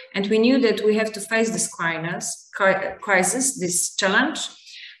 And we knew that we have to face this crisis, this challenge,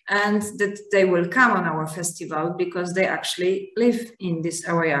 and that they will come on our festival because they actually live in this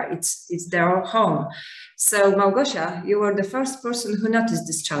area. It's their home. So Małgosia, you were the first person who noticed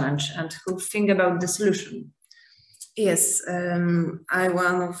this challenge and who think about the solution. Yes, I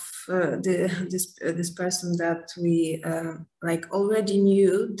one of this person that we like already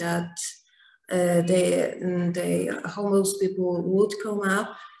knew that the homeless people would come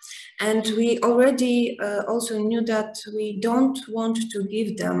up, and we already also knew that we don't want to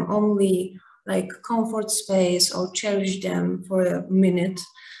give them only like comfort space or cherish them for a minute,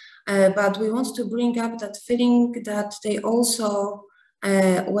 but we want to bring up that feeling that they also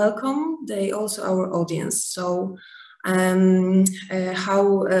welcome, they also our audience. So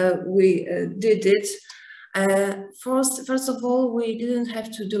how we did it. First of all, we didn't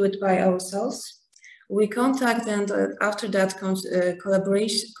have to do it by ourselves. We contact and after that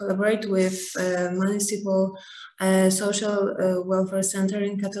collaborate with municipal social welfare center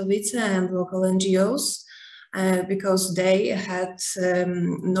in Katowice and local NGOs because they had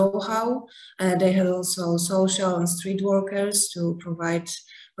know-how. They had also social and street workers to provide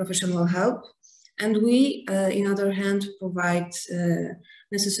professional help. And we, in other hand, provide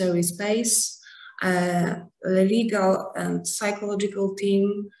necessary space, a legal and psychological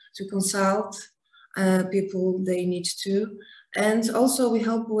team to consult people they need to. And also we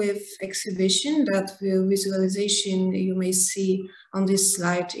help with exhibition, that visualization you may see on this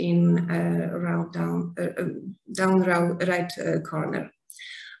slide in down right corner.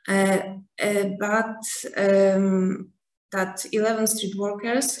 That 11 street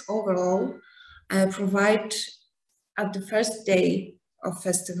workers overall provide at the first day of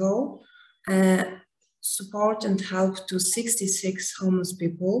festival support and help to 66 homeless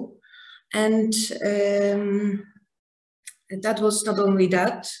people. And that was not only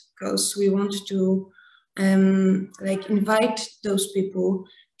that, because we want to like invite those people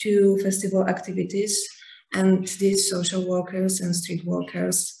to festival activities, and these social workers and street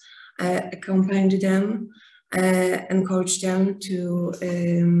workers accompany them, encourage them to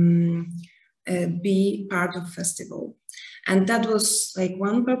be part of festival. And that was like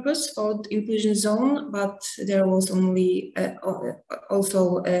one purpose for the inclusion zone, but there was only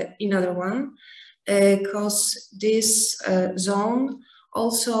also another one, because this zone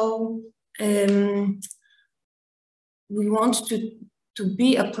also we want to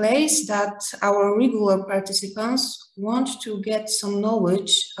be a place that our regular participants want to get some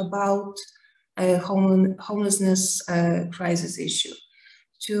knowledge about homelessness crisis issue,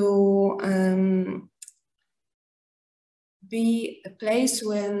 to be a place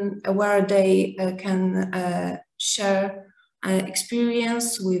where they can share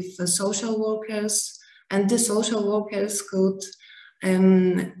experience with social workers, and the social workers could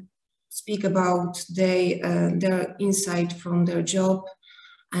speak about their insight from their job.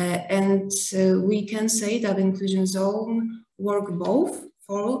 And we can say that inclusion zone work both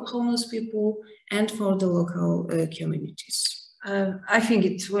for homeless people and for the local communities. I think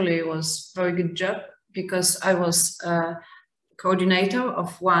it really was a very good job, because I was coordinator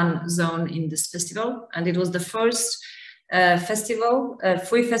of one zone in this festival, and it was the first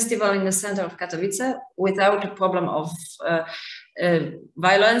free festival in the center of Katowice without a problem of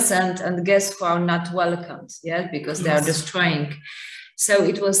violence and guests who are not welcomed, yeah, because they are destroying. So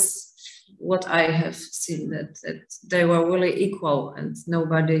it was what I have seen, that they were really equal and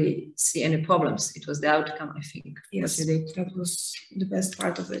nobody see any problems. It was the outcome, I think. Yes, that was the best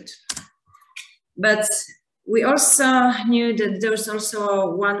part of it. But we also knew that there's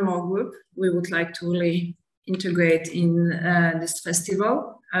also one more group we would like to really integrate in this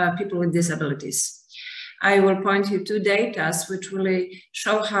festival, people with disabilities. I will point you to data which really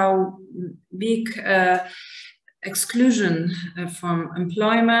show how big exclusion from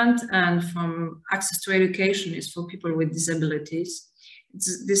employment and from access to education is for people with disabilities.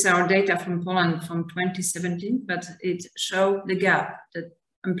 These are data from Poland from 2017, but it showed the gap. That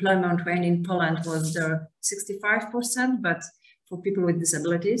employment rate in Poland was there 65%, but for people with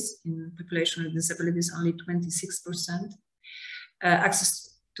disabilities, in population with disabilities, only 26%.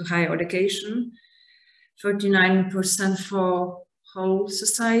 Access to higher education, 39% for whole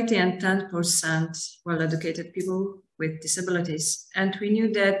society, and 10% well-educated people with disabilities. And we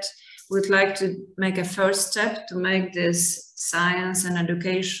knew that we'd like to make a first step to make this science and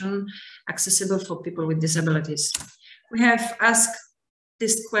education accessible for people with disabilities. We have asked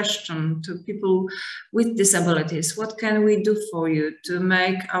this question to people with disabilities: what can we do for you to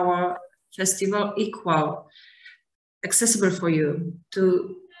make our festival equal, accessible for you,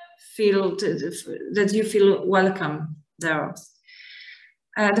 to feel that you feel welcome there?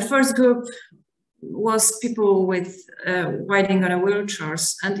 The first group was people with riding on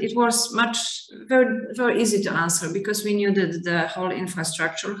wheelchairs, and it was very easy to answer, because we knew that the whole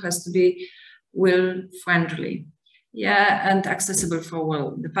infrastructure has to be wheel friendly, and accessible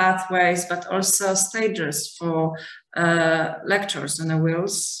for the pathways, but also stages for lectures on the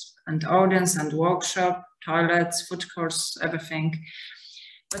wheels, and audience and workshop, toilets, food courts, everything.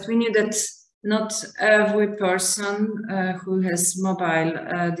 But we knew that not every person who has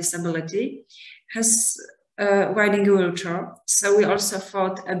mobile disability has riding a wheelchair. So we also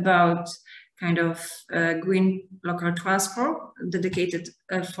thought about kind of green local transport dedicated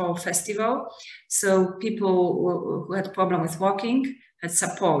for festival. So people who had problem with walking had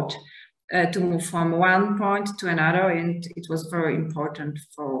support to move from one point to another, and it was very important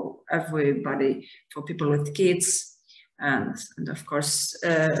for everybody, for people with kids, and of course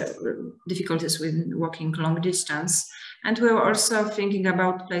difficulties with walking long distance. And we were also thinking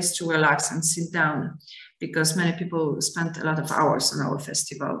about place to relax and sit down, because many people spent a lot of hours on our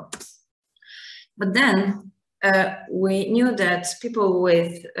festival. But then we knew that people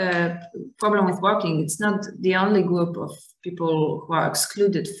with problem with walking, it's not the only group of people who are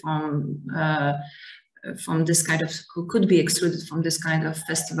excluded from this kind of, who could be excluded from this kind of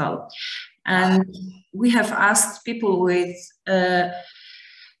festival. And we have asked people with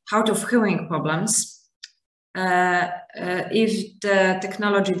hard of hearing problems if the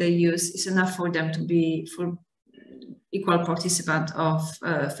technology they use is enough for them to be full equal participant of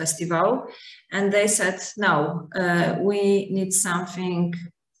festival. And they said, no, we need something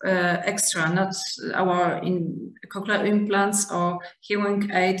extra, not our cochlear implants or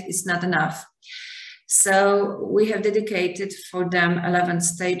hearing aid is not enough. So we have dedicated for them 11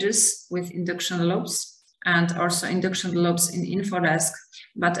 stages with induction loops, and also induction loops in InfoDesk.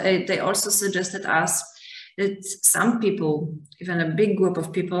 But they also suggested us that some people, even a big group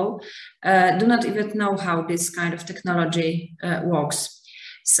of people, do not even know how this kind of technology works.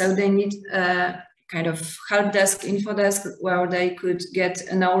 So they need a kind of help desk, InfoDesk, where they could get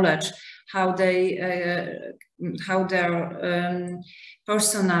a knowledge how their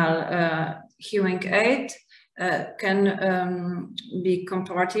personal hearing aid can be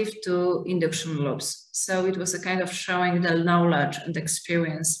comparative to induction loops. So it was a kind of showing the knowledge and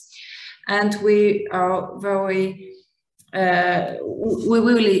experience. And we are very, we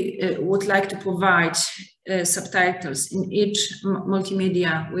really would like to provide subtitles in each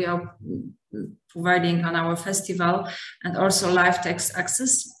multimedia we are providing on our festival, and also live text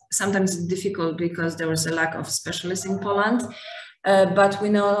access. Sometimes it's difficult because there is a lack of specialists in Poland, but we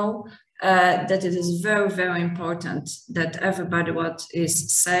know that it is very, very important that everybody what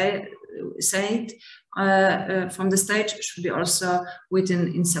is said from the stage should be also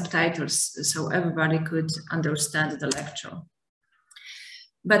written in subtitles, so everybody could understand the lecture.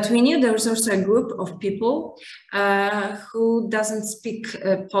 But we knew there was also a group of people who doesn't speak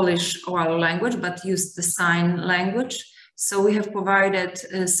Polish oral language, but use the sign language. So we have provided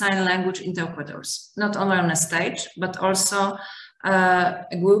sign language interpreters, not only on a stage, but also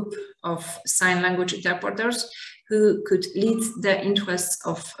a group of sign language interpreters who could lead the interests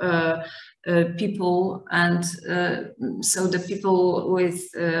of people, and so the people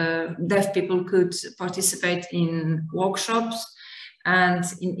with deaf people could participate in workshops and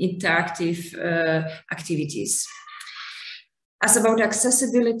in interactive activities. As about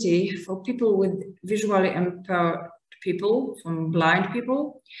accessibility for people with visually impaired people, from blind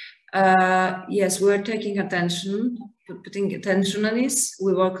people, yes, we're taking attention, putting attention on this.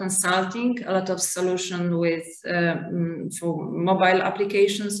 We were consulting a lot of solutions with for mobile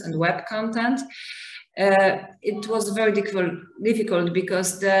applications and web content. It was very difficult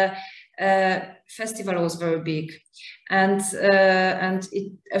because the festival was very big, and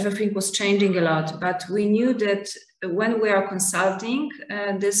everything was changing a lot. But we knew that when we are consulting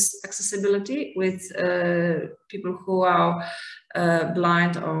this accessibility with people who are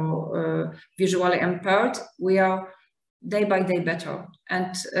blind or visually impaired, we are day by day better,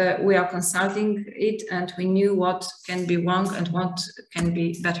 and we are consulting it, and we knew what can be wrong and what can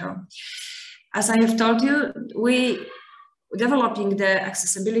be better. As I have told you, we developing the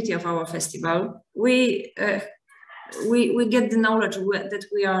accessibility of our festival, we get the knowledge that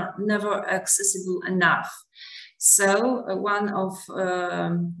we are never accessible enough. So one of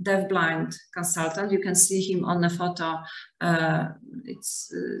deaf-blind consultant, you can see him on the photo.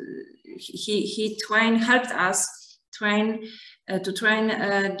 He helped us to train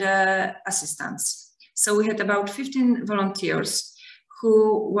the assistants. So we had about 15 volunteers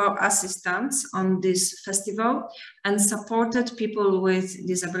who were assistants on this festival and supported people with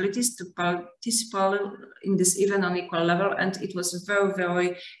disabilities to participate in this event on equal level. And it was a very,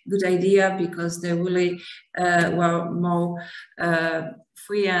 very good idea because they really were more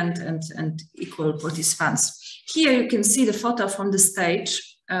free and equal participants. Here you can see the photo from the stage,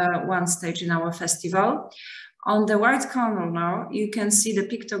 one stage in our festival. On the right corner now, you can see the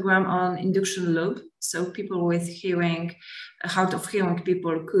pictogram on induction loop. So people with hearing, hard of hearing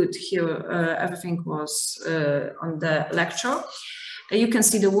people could hear everything was on the lecture. You can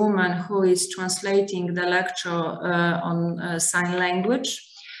see the woman who is translating the lecture on sign language.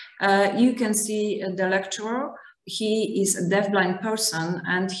 You can see the lecturer. He is a deaf-blind person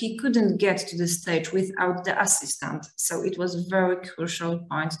and he couldn't get to the stage without the assistant. So it was a very crucial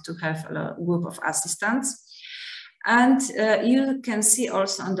point to have a group of assistants. And you can see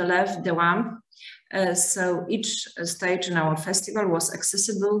also on the left the ramp. So each stage in our festival was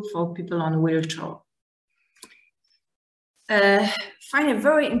accessible for people on wheelchair. Finally, a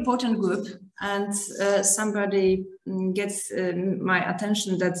very important group, and somebody gets my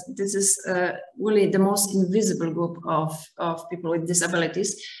attention that this is really the most invisible group of people with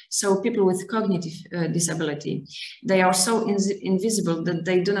disabilities. So people with cognitive disability, they are so invisible that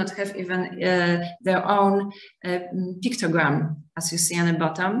they do not have even their own pictogram, as you see on the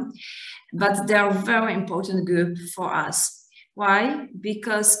bottom. But they are a very important group for us. Why?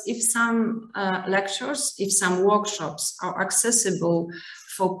 Because if some lectures, if some workshops are accessible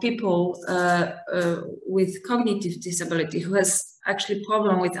for people with cognitive disability who has actually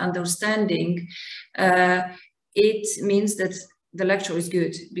problem with understanding, it means that the lecture is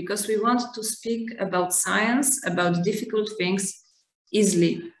good, because we want to speak about science, about difficult things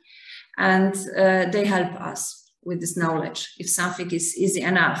easily, and they help us with this knowledge if something is easy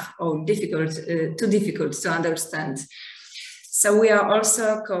enough or difficult, too difficult to understand. So we are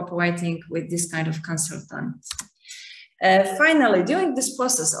also cooperating with this kind of consultant. Finally, during this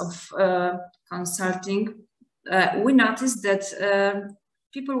process of consulting, we noticed that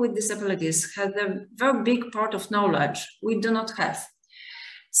people with disabilities have a very big part of knowledge we do not have.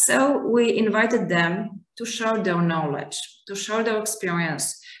 So we invited them to share their knowledge, to share their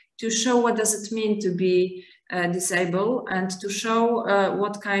experience, to show what does it mean to be disabled, and to show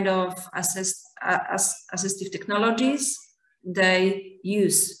what kind of assistive technologies they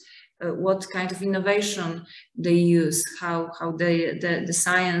use, what kind of innovation they use, how the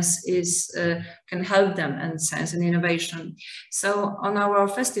science is can help them, and science and innovation. So on our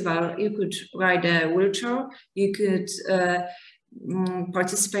festival, you could ride a wheelchair, you could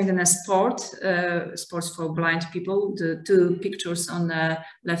participate in a sport, sports for blind people. The two pictures on the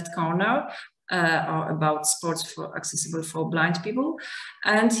left corner are about sports accessible for blind people.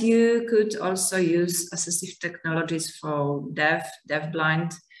 And you could also use assistive technologies for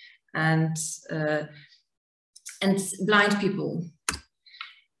deaf-blind, and blind people.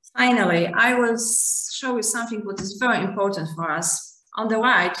 Finally, I will show you something what is very important for us. On the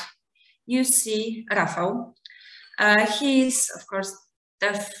right, you see Rafał. He is, of course,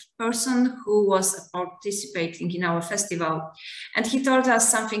 deaf person who was participating in our festival. And he told us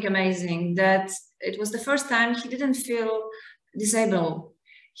something amazing, that it was the first time he didn't feel disabled.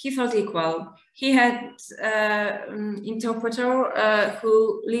 He felt equal. He had an interpreter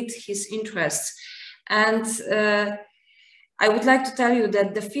who led his interests. And I would like to tell you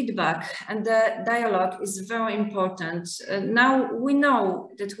that the feedback and the dialogue is very important. Now we know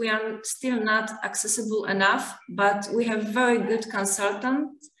that we are still not accessible enough, but we have very good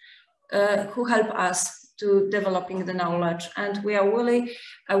consultants who help us to developing the knowledge. And we are really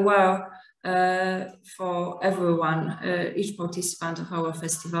aware for everyone, each participant of our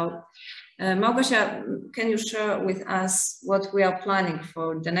festival. Małgosia, can you share with us what we are planning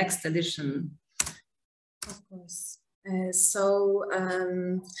for the next edition? Of course.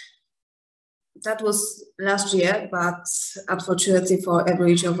 That was last year, but unfortunately for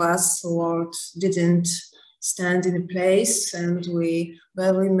every each of us, the world didn't stand in place, and we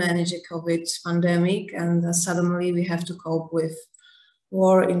barely managed a COVID pandemic, and suddenly we have to cope with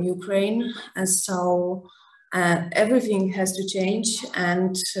war in Ukraine, and so everything has to change.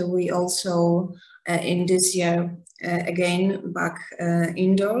 And we also in this year again back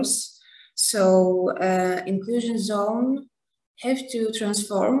indoors. So inclusion zone have to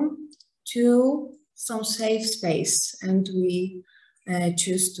transform to some safe space, and we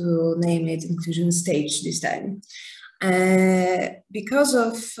choose to name it inclusion stage this time. Because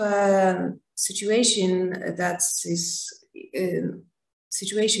of situation that is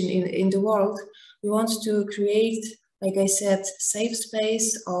situation in the world, we want to create, like I said, safe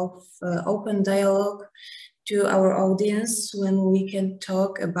space of open dialogue to our audience when we can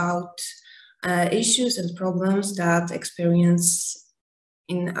talk about issues and problems that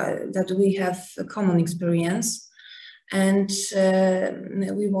that we have a common experience. And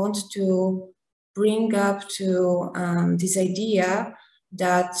we want to bring up to this idea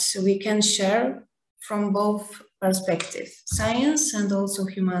that we can share from both perspectives, science and also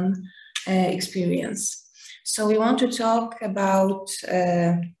human experience. So we want to talk about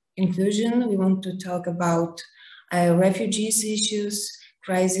inclusion, we want to talk about refugees issues,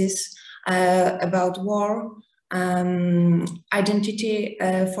 crisis, about war, identity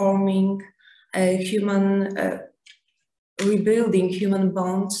forming, rebuilding human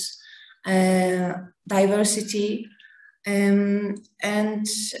bonds, diversity, and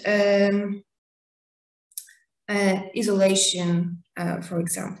isolation, for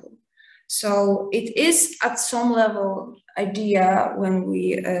example. So it is at some level idea when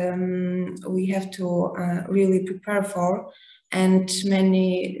we have to really prepare for, and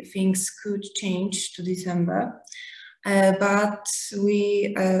many things could change to December. But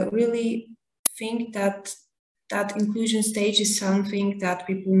we really think that that inclusion stage is something that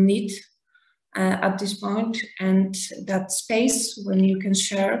people need at this point, and that space when you can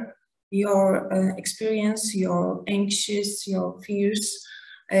share your experience, your anxious, your fears,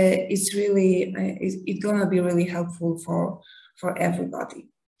 it's really, it's gonna be really helpful for everybody.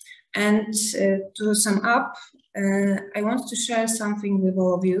 And to sum up, I want to share something with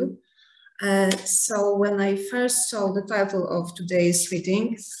all of you. So when I first saw the title of today's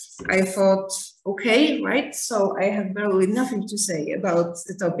meeting, I thought, okay, right, so I have barely nothing to say about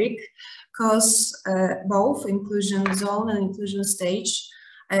the topic, because both inclusion zone and inclusion stage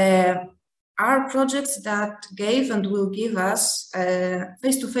are projects that gave and will give us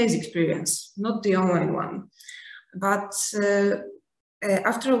face-to-face experience, not the online one. But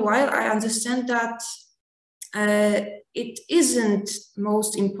after a while, I understand that it isn't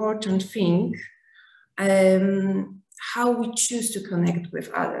most important thing how we choose to connect with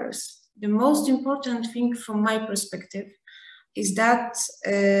others. The most important thing from my perspective is that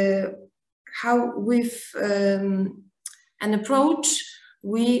how with an approach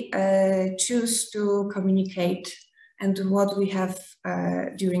we choose to communicate and what we have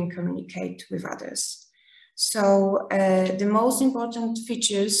during communicate with others. So the most important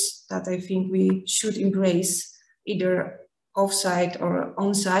features that I think we should embrace, either off-site or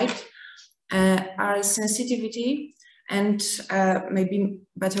on-site, are sensitivity, and maybe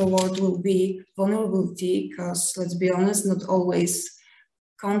better word will be vulnerability, because let's be honest, not always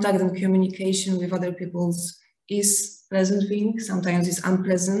contact and communication with other people is pleasant thing, sometimes it's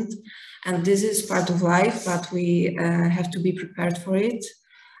unpleasant, and this is part of life, but we have to be prepared for it.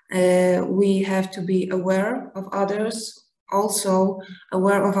 We have to be aware of others, also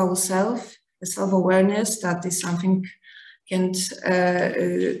aware of ourselves, the self-awareness that is something can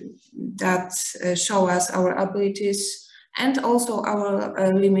that show us our abilities and also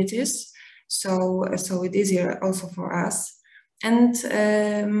our limits. So it is easier also for us. And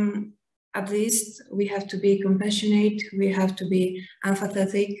at least we have to be compassionate, we have to be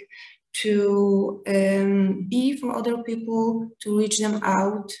empathetic, to be for other people, to reach them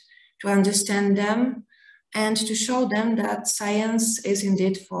out, to understand them, and to show them that science is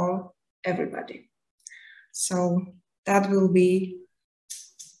indeed for everybody. So that will be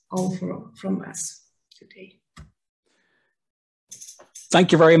all from us today.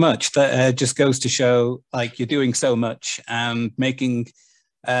 Thank you very much. That just goes to show, like, you're doing so much and making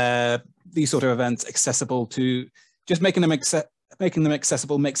these sort of events accessible to, just making them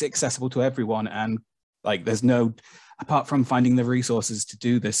accessible makes it accessible to everyone. And like, there's no, apart from finding the resources to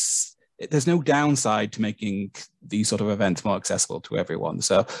do this, there's no downside to making these sort of events more accessible to everyone.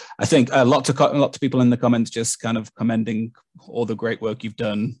 So I think a lot of people in the comments just kind of commending all the great work you've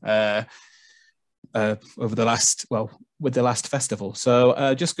done over the last, well, with the last festival.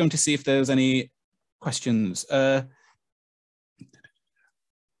 So just going to see if there's any questions.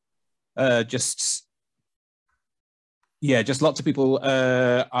 Just Yeah, just lots of people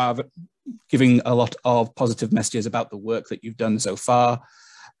are giving a lot of positive messages about the work that you've done so far.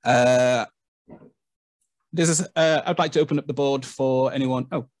 I'd like to open up the board for anyone.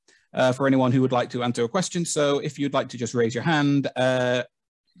 For anyone who would like to answer a question. So if you'd like to just raise your hand,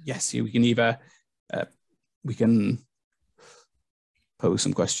 yes, we can either we can pose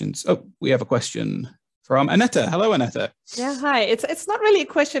some questions. Oh, we have a question from Aneta. Hello, Aneta. Yeah, hi. It's not really a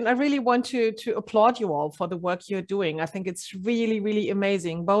question. I really want to applaud you all for the work you're doing. I think it's really, really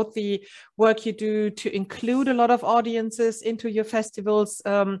amazing. Both the work you do to include a lot of audiences into your festivals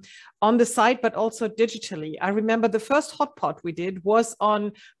on the site, but also digitally. I remember the first Hot Pot we did was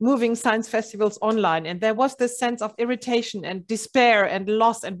on moving science festivals online. And there was this sense of irritation and despair and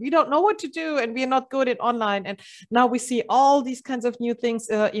loss, and we don't know what to do, and we're not good at online. And now we see all these kinds of new things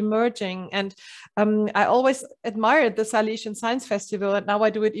emerging. And I always admired the Salesian Science Festival, and now I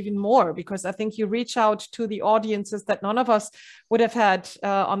do it even more, because I think you reach out to the audiences that none of us would have had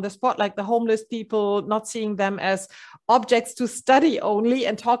on the spot, like the homeless people, not seeing them as objects to study only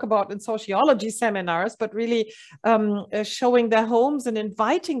and talk about in sociology seminars, but really showing their homes and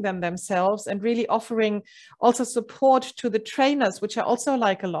inviting them themselves, and really offering also support to the trainers, which I also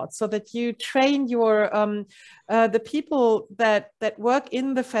like a lot, so that you train your the people that work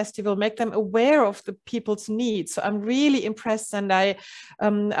in the festival, make them aware of the people's needs. So I'm really impressed, and I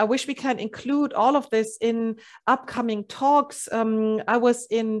wish we can include all of this in upcoming talks. I was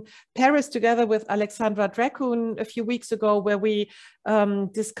in Paris together with Alexandra Drakun a few weeks ago, where we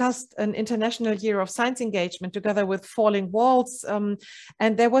discussed an International Year of Science Engagement together with Falling Walls.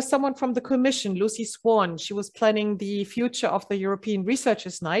 And there was someone from the Commission, Lucy Swan. She was planning the future of the European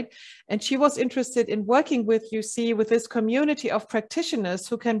Researchers' Night. And she was interested in working with EUSEA, with this community of practitioners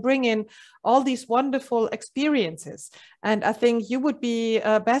who can bring in all these wonderful experiences. And I think you would be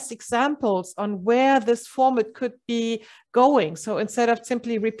best examples on where this format could be going. So instead of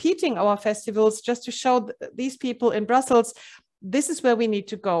simply repeating our festivals, just to show these people in Brussels, this is where we need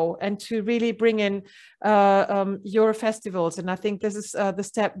to go, and to really bring in your festivals. And I think this is the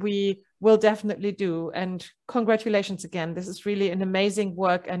step we will definitely do. And congratulations again. This is really an amazing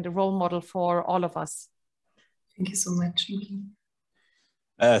work and a role model for all of us. Thank you so much. Thank you.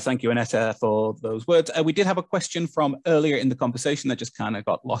 Thank you, Aneta, for those words. We did have a question from earlier in the conversation that just kind of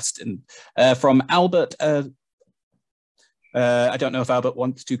got lost in, from Albert. I don't know if Albert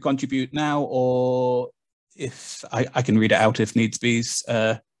wants to contribute now, or if I can read it out if needs be.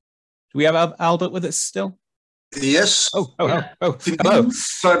 Do we have Albert with us still? Yes. Hello.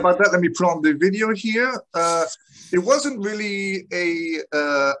 Sorry about that. Let me put on the video here. It wasn't really a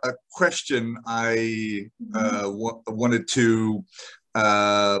question I wanted to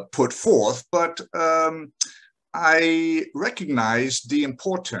put forth, but I recognize the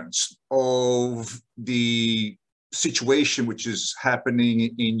importance of the situation which is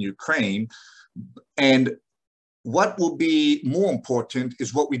happening in Ukraine, and what will be more important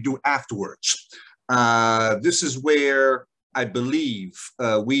is what we do afterwards. This is where I believe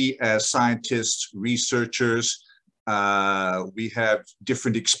we as scientists, researchers, we have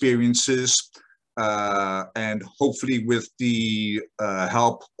different experiences, and hopefully with the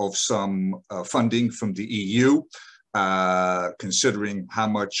help of some funding from the EU, considering how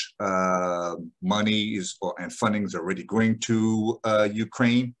much money and funding is already going to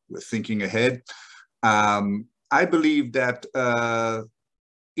Ukraine, we're thinking ahead. I believe that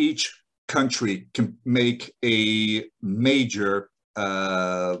each country can make a major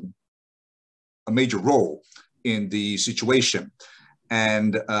role in the situation,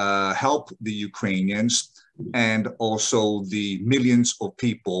 and help the Ukrainians and also the millions of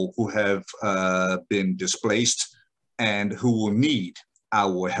people who have been displaced and who will need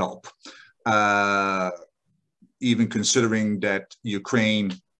our help. Even considering that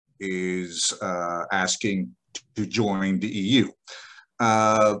Ukraine is asking to join the EU.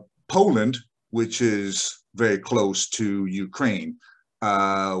 Poland, which is very close to Ukraine,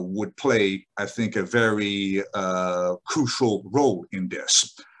 would play, I think, a very crucial role in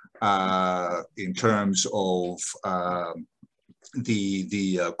this, in terms of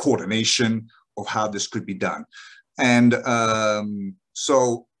the coordination of how this could be done. And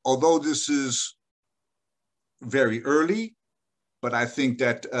so, although this is very early, but I think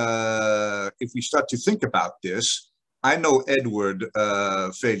that if we start to think about this, I know Edward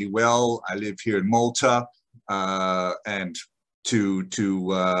fairly well. I live here in Malta, and to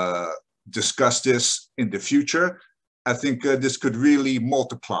discuss this in the future, I think this could really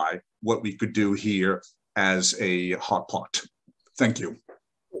multiply what we could do here as a hot pot. Thank you.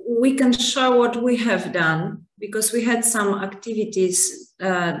 We can show what we have done, because we had some activities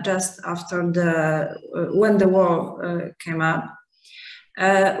just after when the war came up.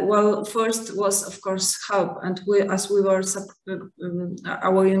 Well, first was, of course, help, and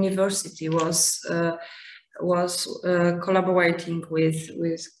our university was collaborating with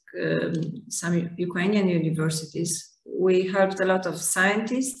some Ukrainian universities. We helped a lot of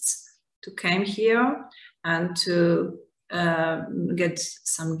scientists to come here and to get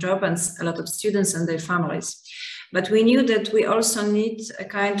some job, and a lot of students and their families. But we knew that we also need a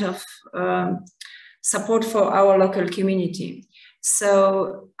kind of support for our local community.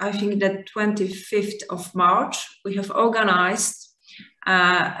 So I think that 25th of March, we have organized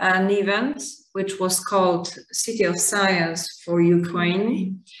an event which was called City of Science for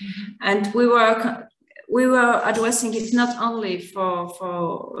Ukraine. And we were addressing it not only from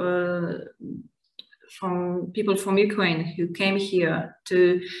people from Ukraine who came here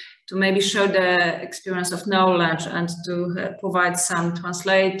to maybe show the experience of knowledge and to provide some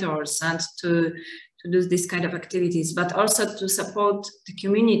translators and to do this kind of activities, but also to support the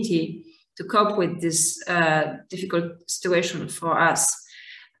community to cope with this difficult situation for us.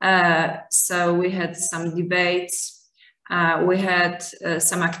 So we had some debates, we had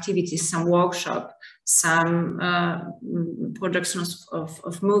some activities, some workshops, some productions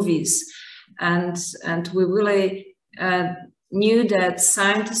of movies, and we really knew that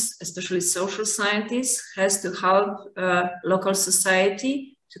scientists, especially social scientists, has to help local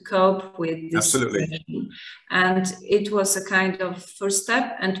society to cope with this. Absolutely. Situation. And it was a kind of first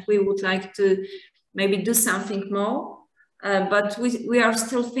step, and we would like to maybe do something more, but we are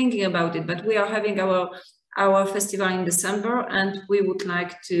still thinking about it. But we are having our festival in December, and we would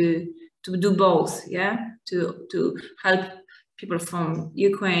like to do both, yeah, to help people from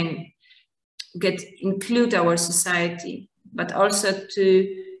Ukraine include our society, but also to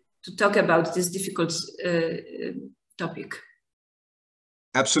talk about this difficult topic.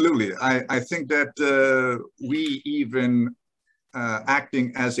 Absolutely. I think that we even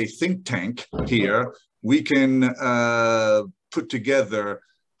acting as a think tank here, we can put together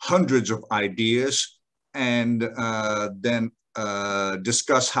hundreds of ideas and then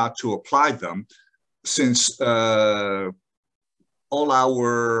discuss how to apply them, since all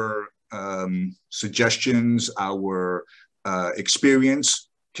our suggestions, our experience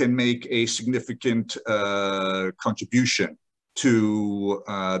can make a significant contribution to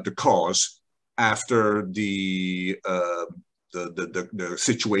the cause after the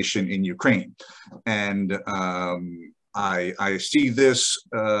situation in Ukraine. And I see this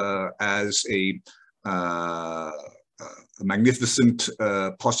as a magnificent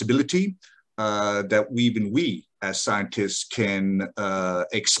possibility that even we as scientists can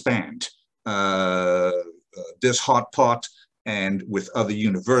expand this hot pot, and with other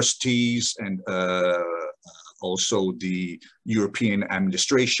universities and also the European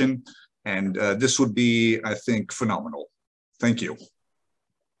administration. And this would be, I think, phenomenal. Thank you.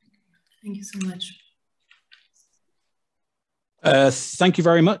 Thank you so much. Thank you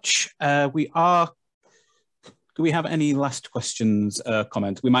very much. Do we have any last questions,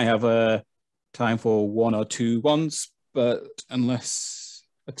 comments? We might have time for one or two ones, but unless,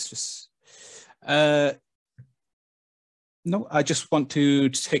 let's just, no, I just want to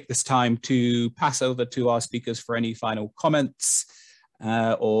take this time to pass over to our speakers for any final comments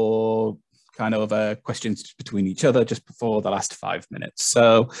or kind of questions between each other just before the last 5 minutes.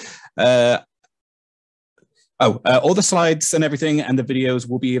 So, all the slides and everything and the videos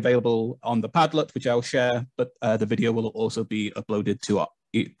will be available on the Padlet, which I'll share, but the video will also be uploaded to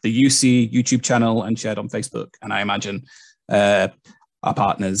the EUSEA YouTube channel and shared on Facebook. And I imagine our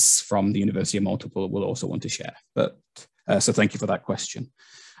partners from the University of Malta will also want to share. But so thank you for that question.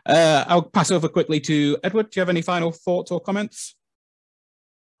 I'll pass over quickly to Edward. Do you have any final thoughts or comments?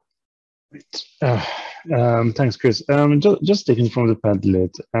 Thanks, Chris. Just taking from the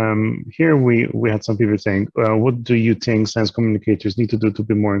Padlet, here we had some people saying, what do you think science communicators need to do to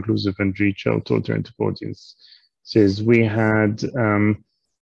be more inclusive and reach out to alternative audiences? We had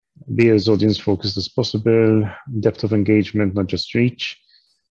be as audience focused as possible, depth of engagement, not just reach.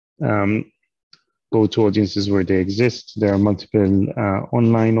 Go to audiences where they exist. There are multiple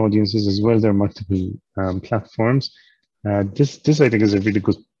online audiences as well. There are multiple platforms. This I think is a really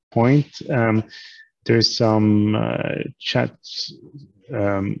good point. There's some chat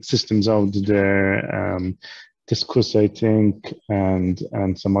systems out there, Discuss, I think, and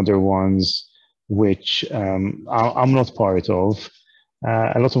some other ones which I'm not part of.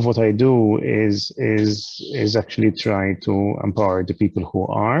 A lot of what I do is actually try to empower the people who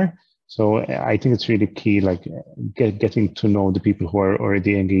are. So I think it's really key, like getting to know the people who are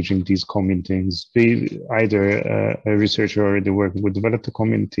already engaging these communities, be either a researcher already working with develop the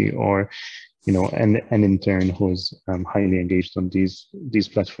community, or an intern who's highly engaged on these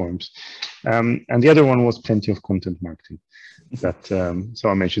platforms. And the other one was plenty of content marketing that so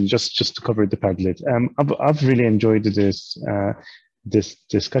I mentioned just to cover the Padlet. I've really enjoyed this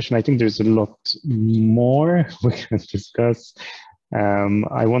discussion. I think there's a lot more we can discuss.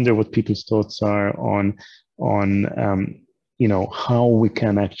 I wonder what people's thoughts are on how we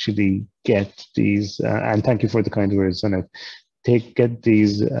can actually get these. And thank you for the kind words, and get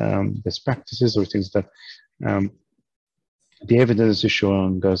these best practices or things that the evidence is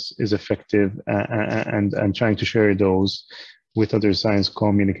showing us is effective, and trying to share those with other science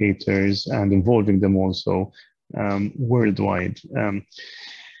communicators and involving them also worldwide.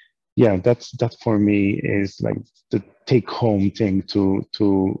 Yeah, that for me is like the take-home thing to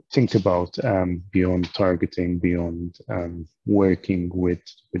think about, beyond targeting, beyond working with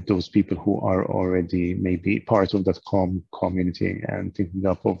those people who are already maybe part of that community, and thinking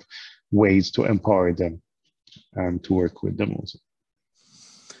up of ways to empower them and to work with them also.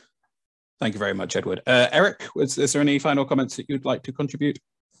 Thank you very much, Edward. Eric, is there any final comments that you'd like to contribute?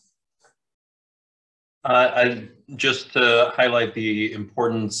 Just to highlight the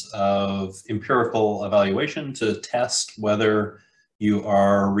importance of empirical evaluation to test whether you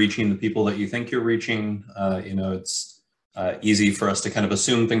are reaching the people that you think you're reaching. It's easy for us to kind of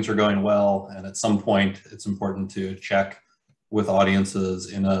assume things are going well, and at some point it's important to check with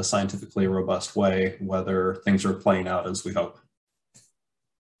audiences in a scientifically robust way whether things are playing out as we hope.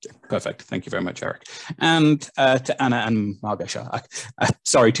 Perfect. Thank you very much, Eric. And to Anna and Margasha,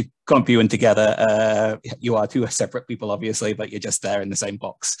 sorry to clump you in together. You are two separate people, obviously, but you're just there in the same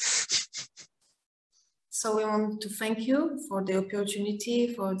box. So we want to thank you for the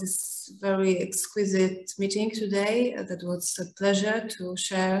opportunity for this very exquisite meeting today. That was a pleasure to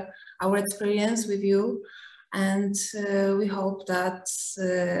share our experience with you. And we hope that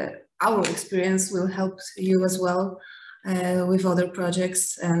our experience will help you as well with other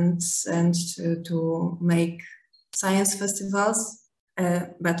projects, and to make science festivals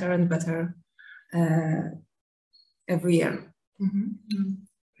better and better every year.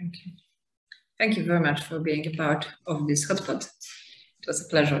 Thank you. Thank you very much for being a part of this hotpot. It was a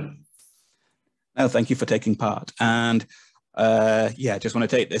pleasure. No, thank you for taking part. And yeah, just want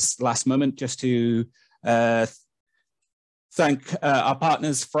to take this last moment just to thank our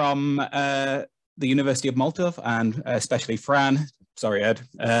partners from the University of Malta, and especially Fran, sorry Ed,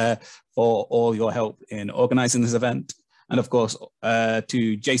 for all your help in organizing this event. And of course,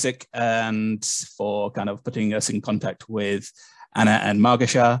 to JSIC and for kind of putting us in contact with Anna and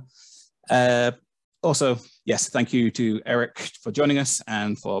Margasha. Also, yes, thank you to Eric for joining us,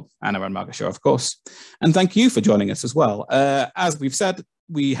 and for Anna and Margasha, of course. And thank you for joining us as well. As we've said,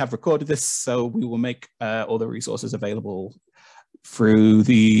 we have recorded this, so we will make all the resources available through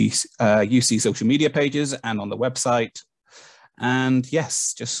the EUSEA social media pages and on the website. And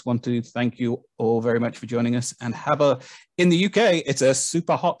yes, just want to thank you all very much for joining us, and in the UK, it's a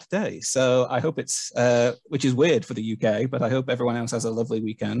super hot day. So I hope it's, which is weird for the UK, but I hope everyone else has a lovely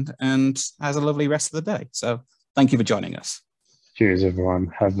weekend and has a lovely rest of the day. So thank you for joining us. Cheers,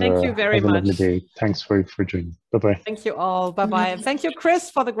 everyone. Thank you very much. Have a lovely day. Thanks for joining. Bye-bye. Thank you all. Bye-bye. And thank you, Chris,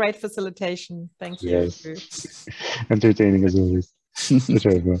 for the great facilitation. Thank you. Yes. Entertaining as always. Good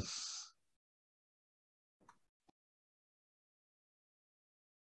job, everyone.